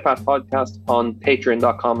out Paddock Pass Podcast on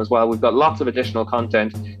patreon.com as well. We've got lots of additional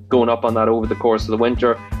content going up on that over the course of the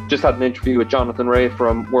winter. Just had an interview with Jonathan Ray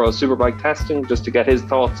from World Superbike Testing just to get his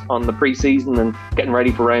thoughts on the pre-season and getting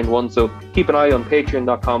ready for round one. So keep an eye on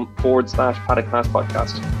patreon.com/Paddock Pass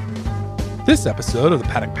Podcast. This episode of the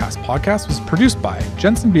Paddock Pass Podcast was produced by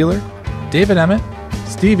Jensen Beeler, David Emmett,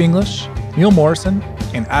 Steve English, Neil Morrison,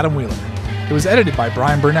 and Adam Wheeler. It was edited by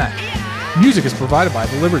Brian Burnett. Music is provided by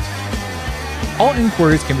The Liberty. All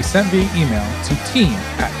inquiries can be sent via email to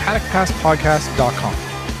team@paddockpasspodcast.com.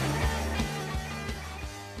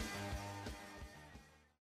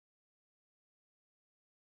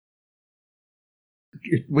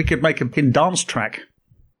 We could make a dance track.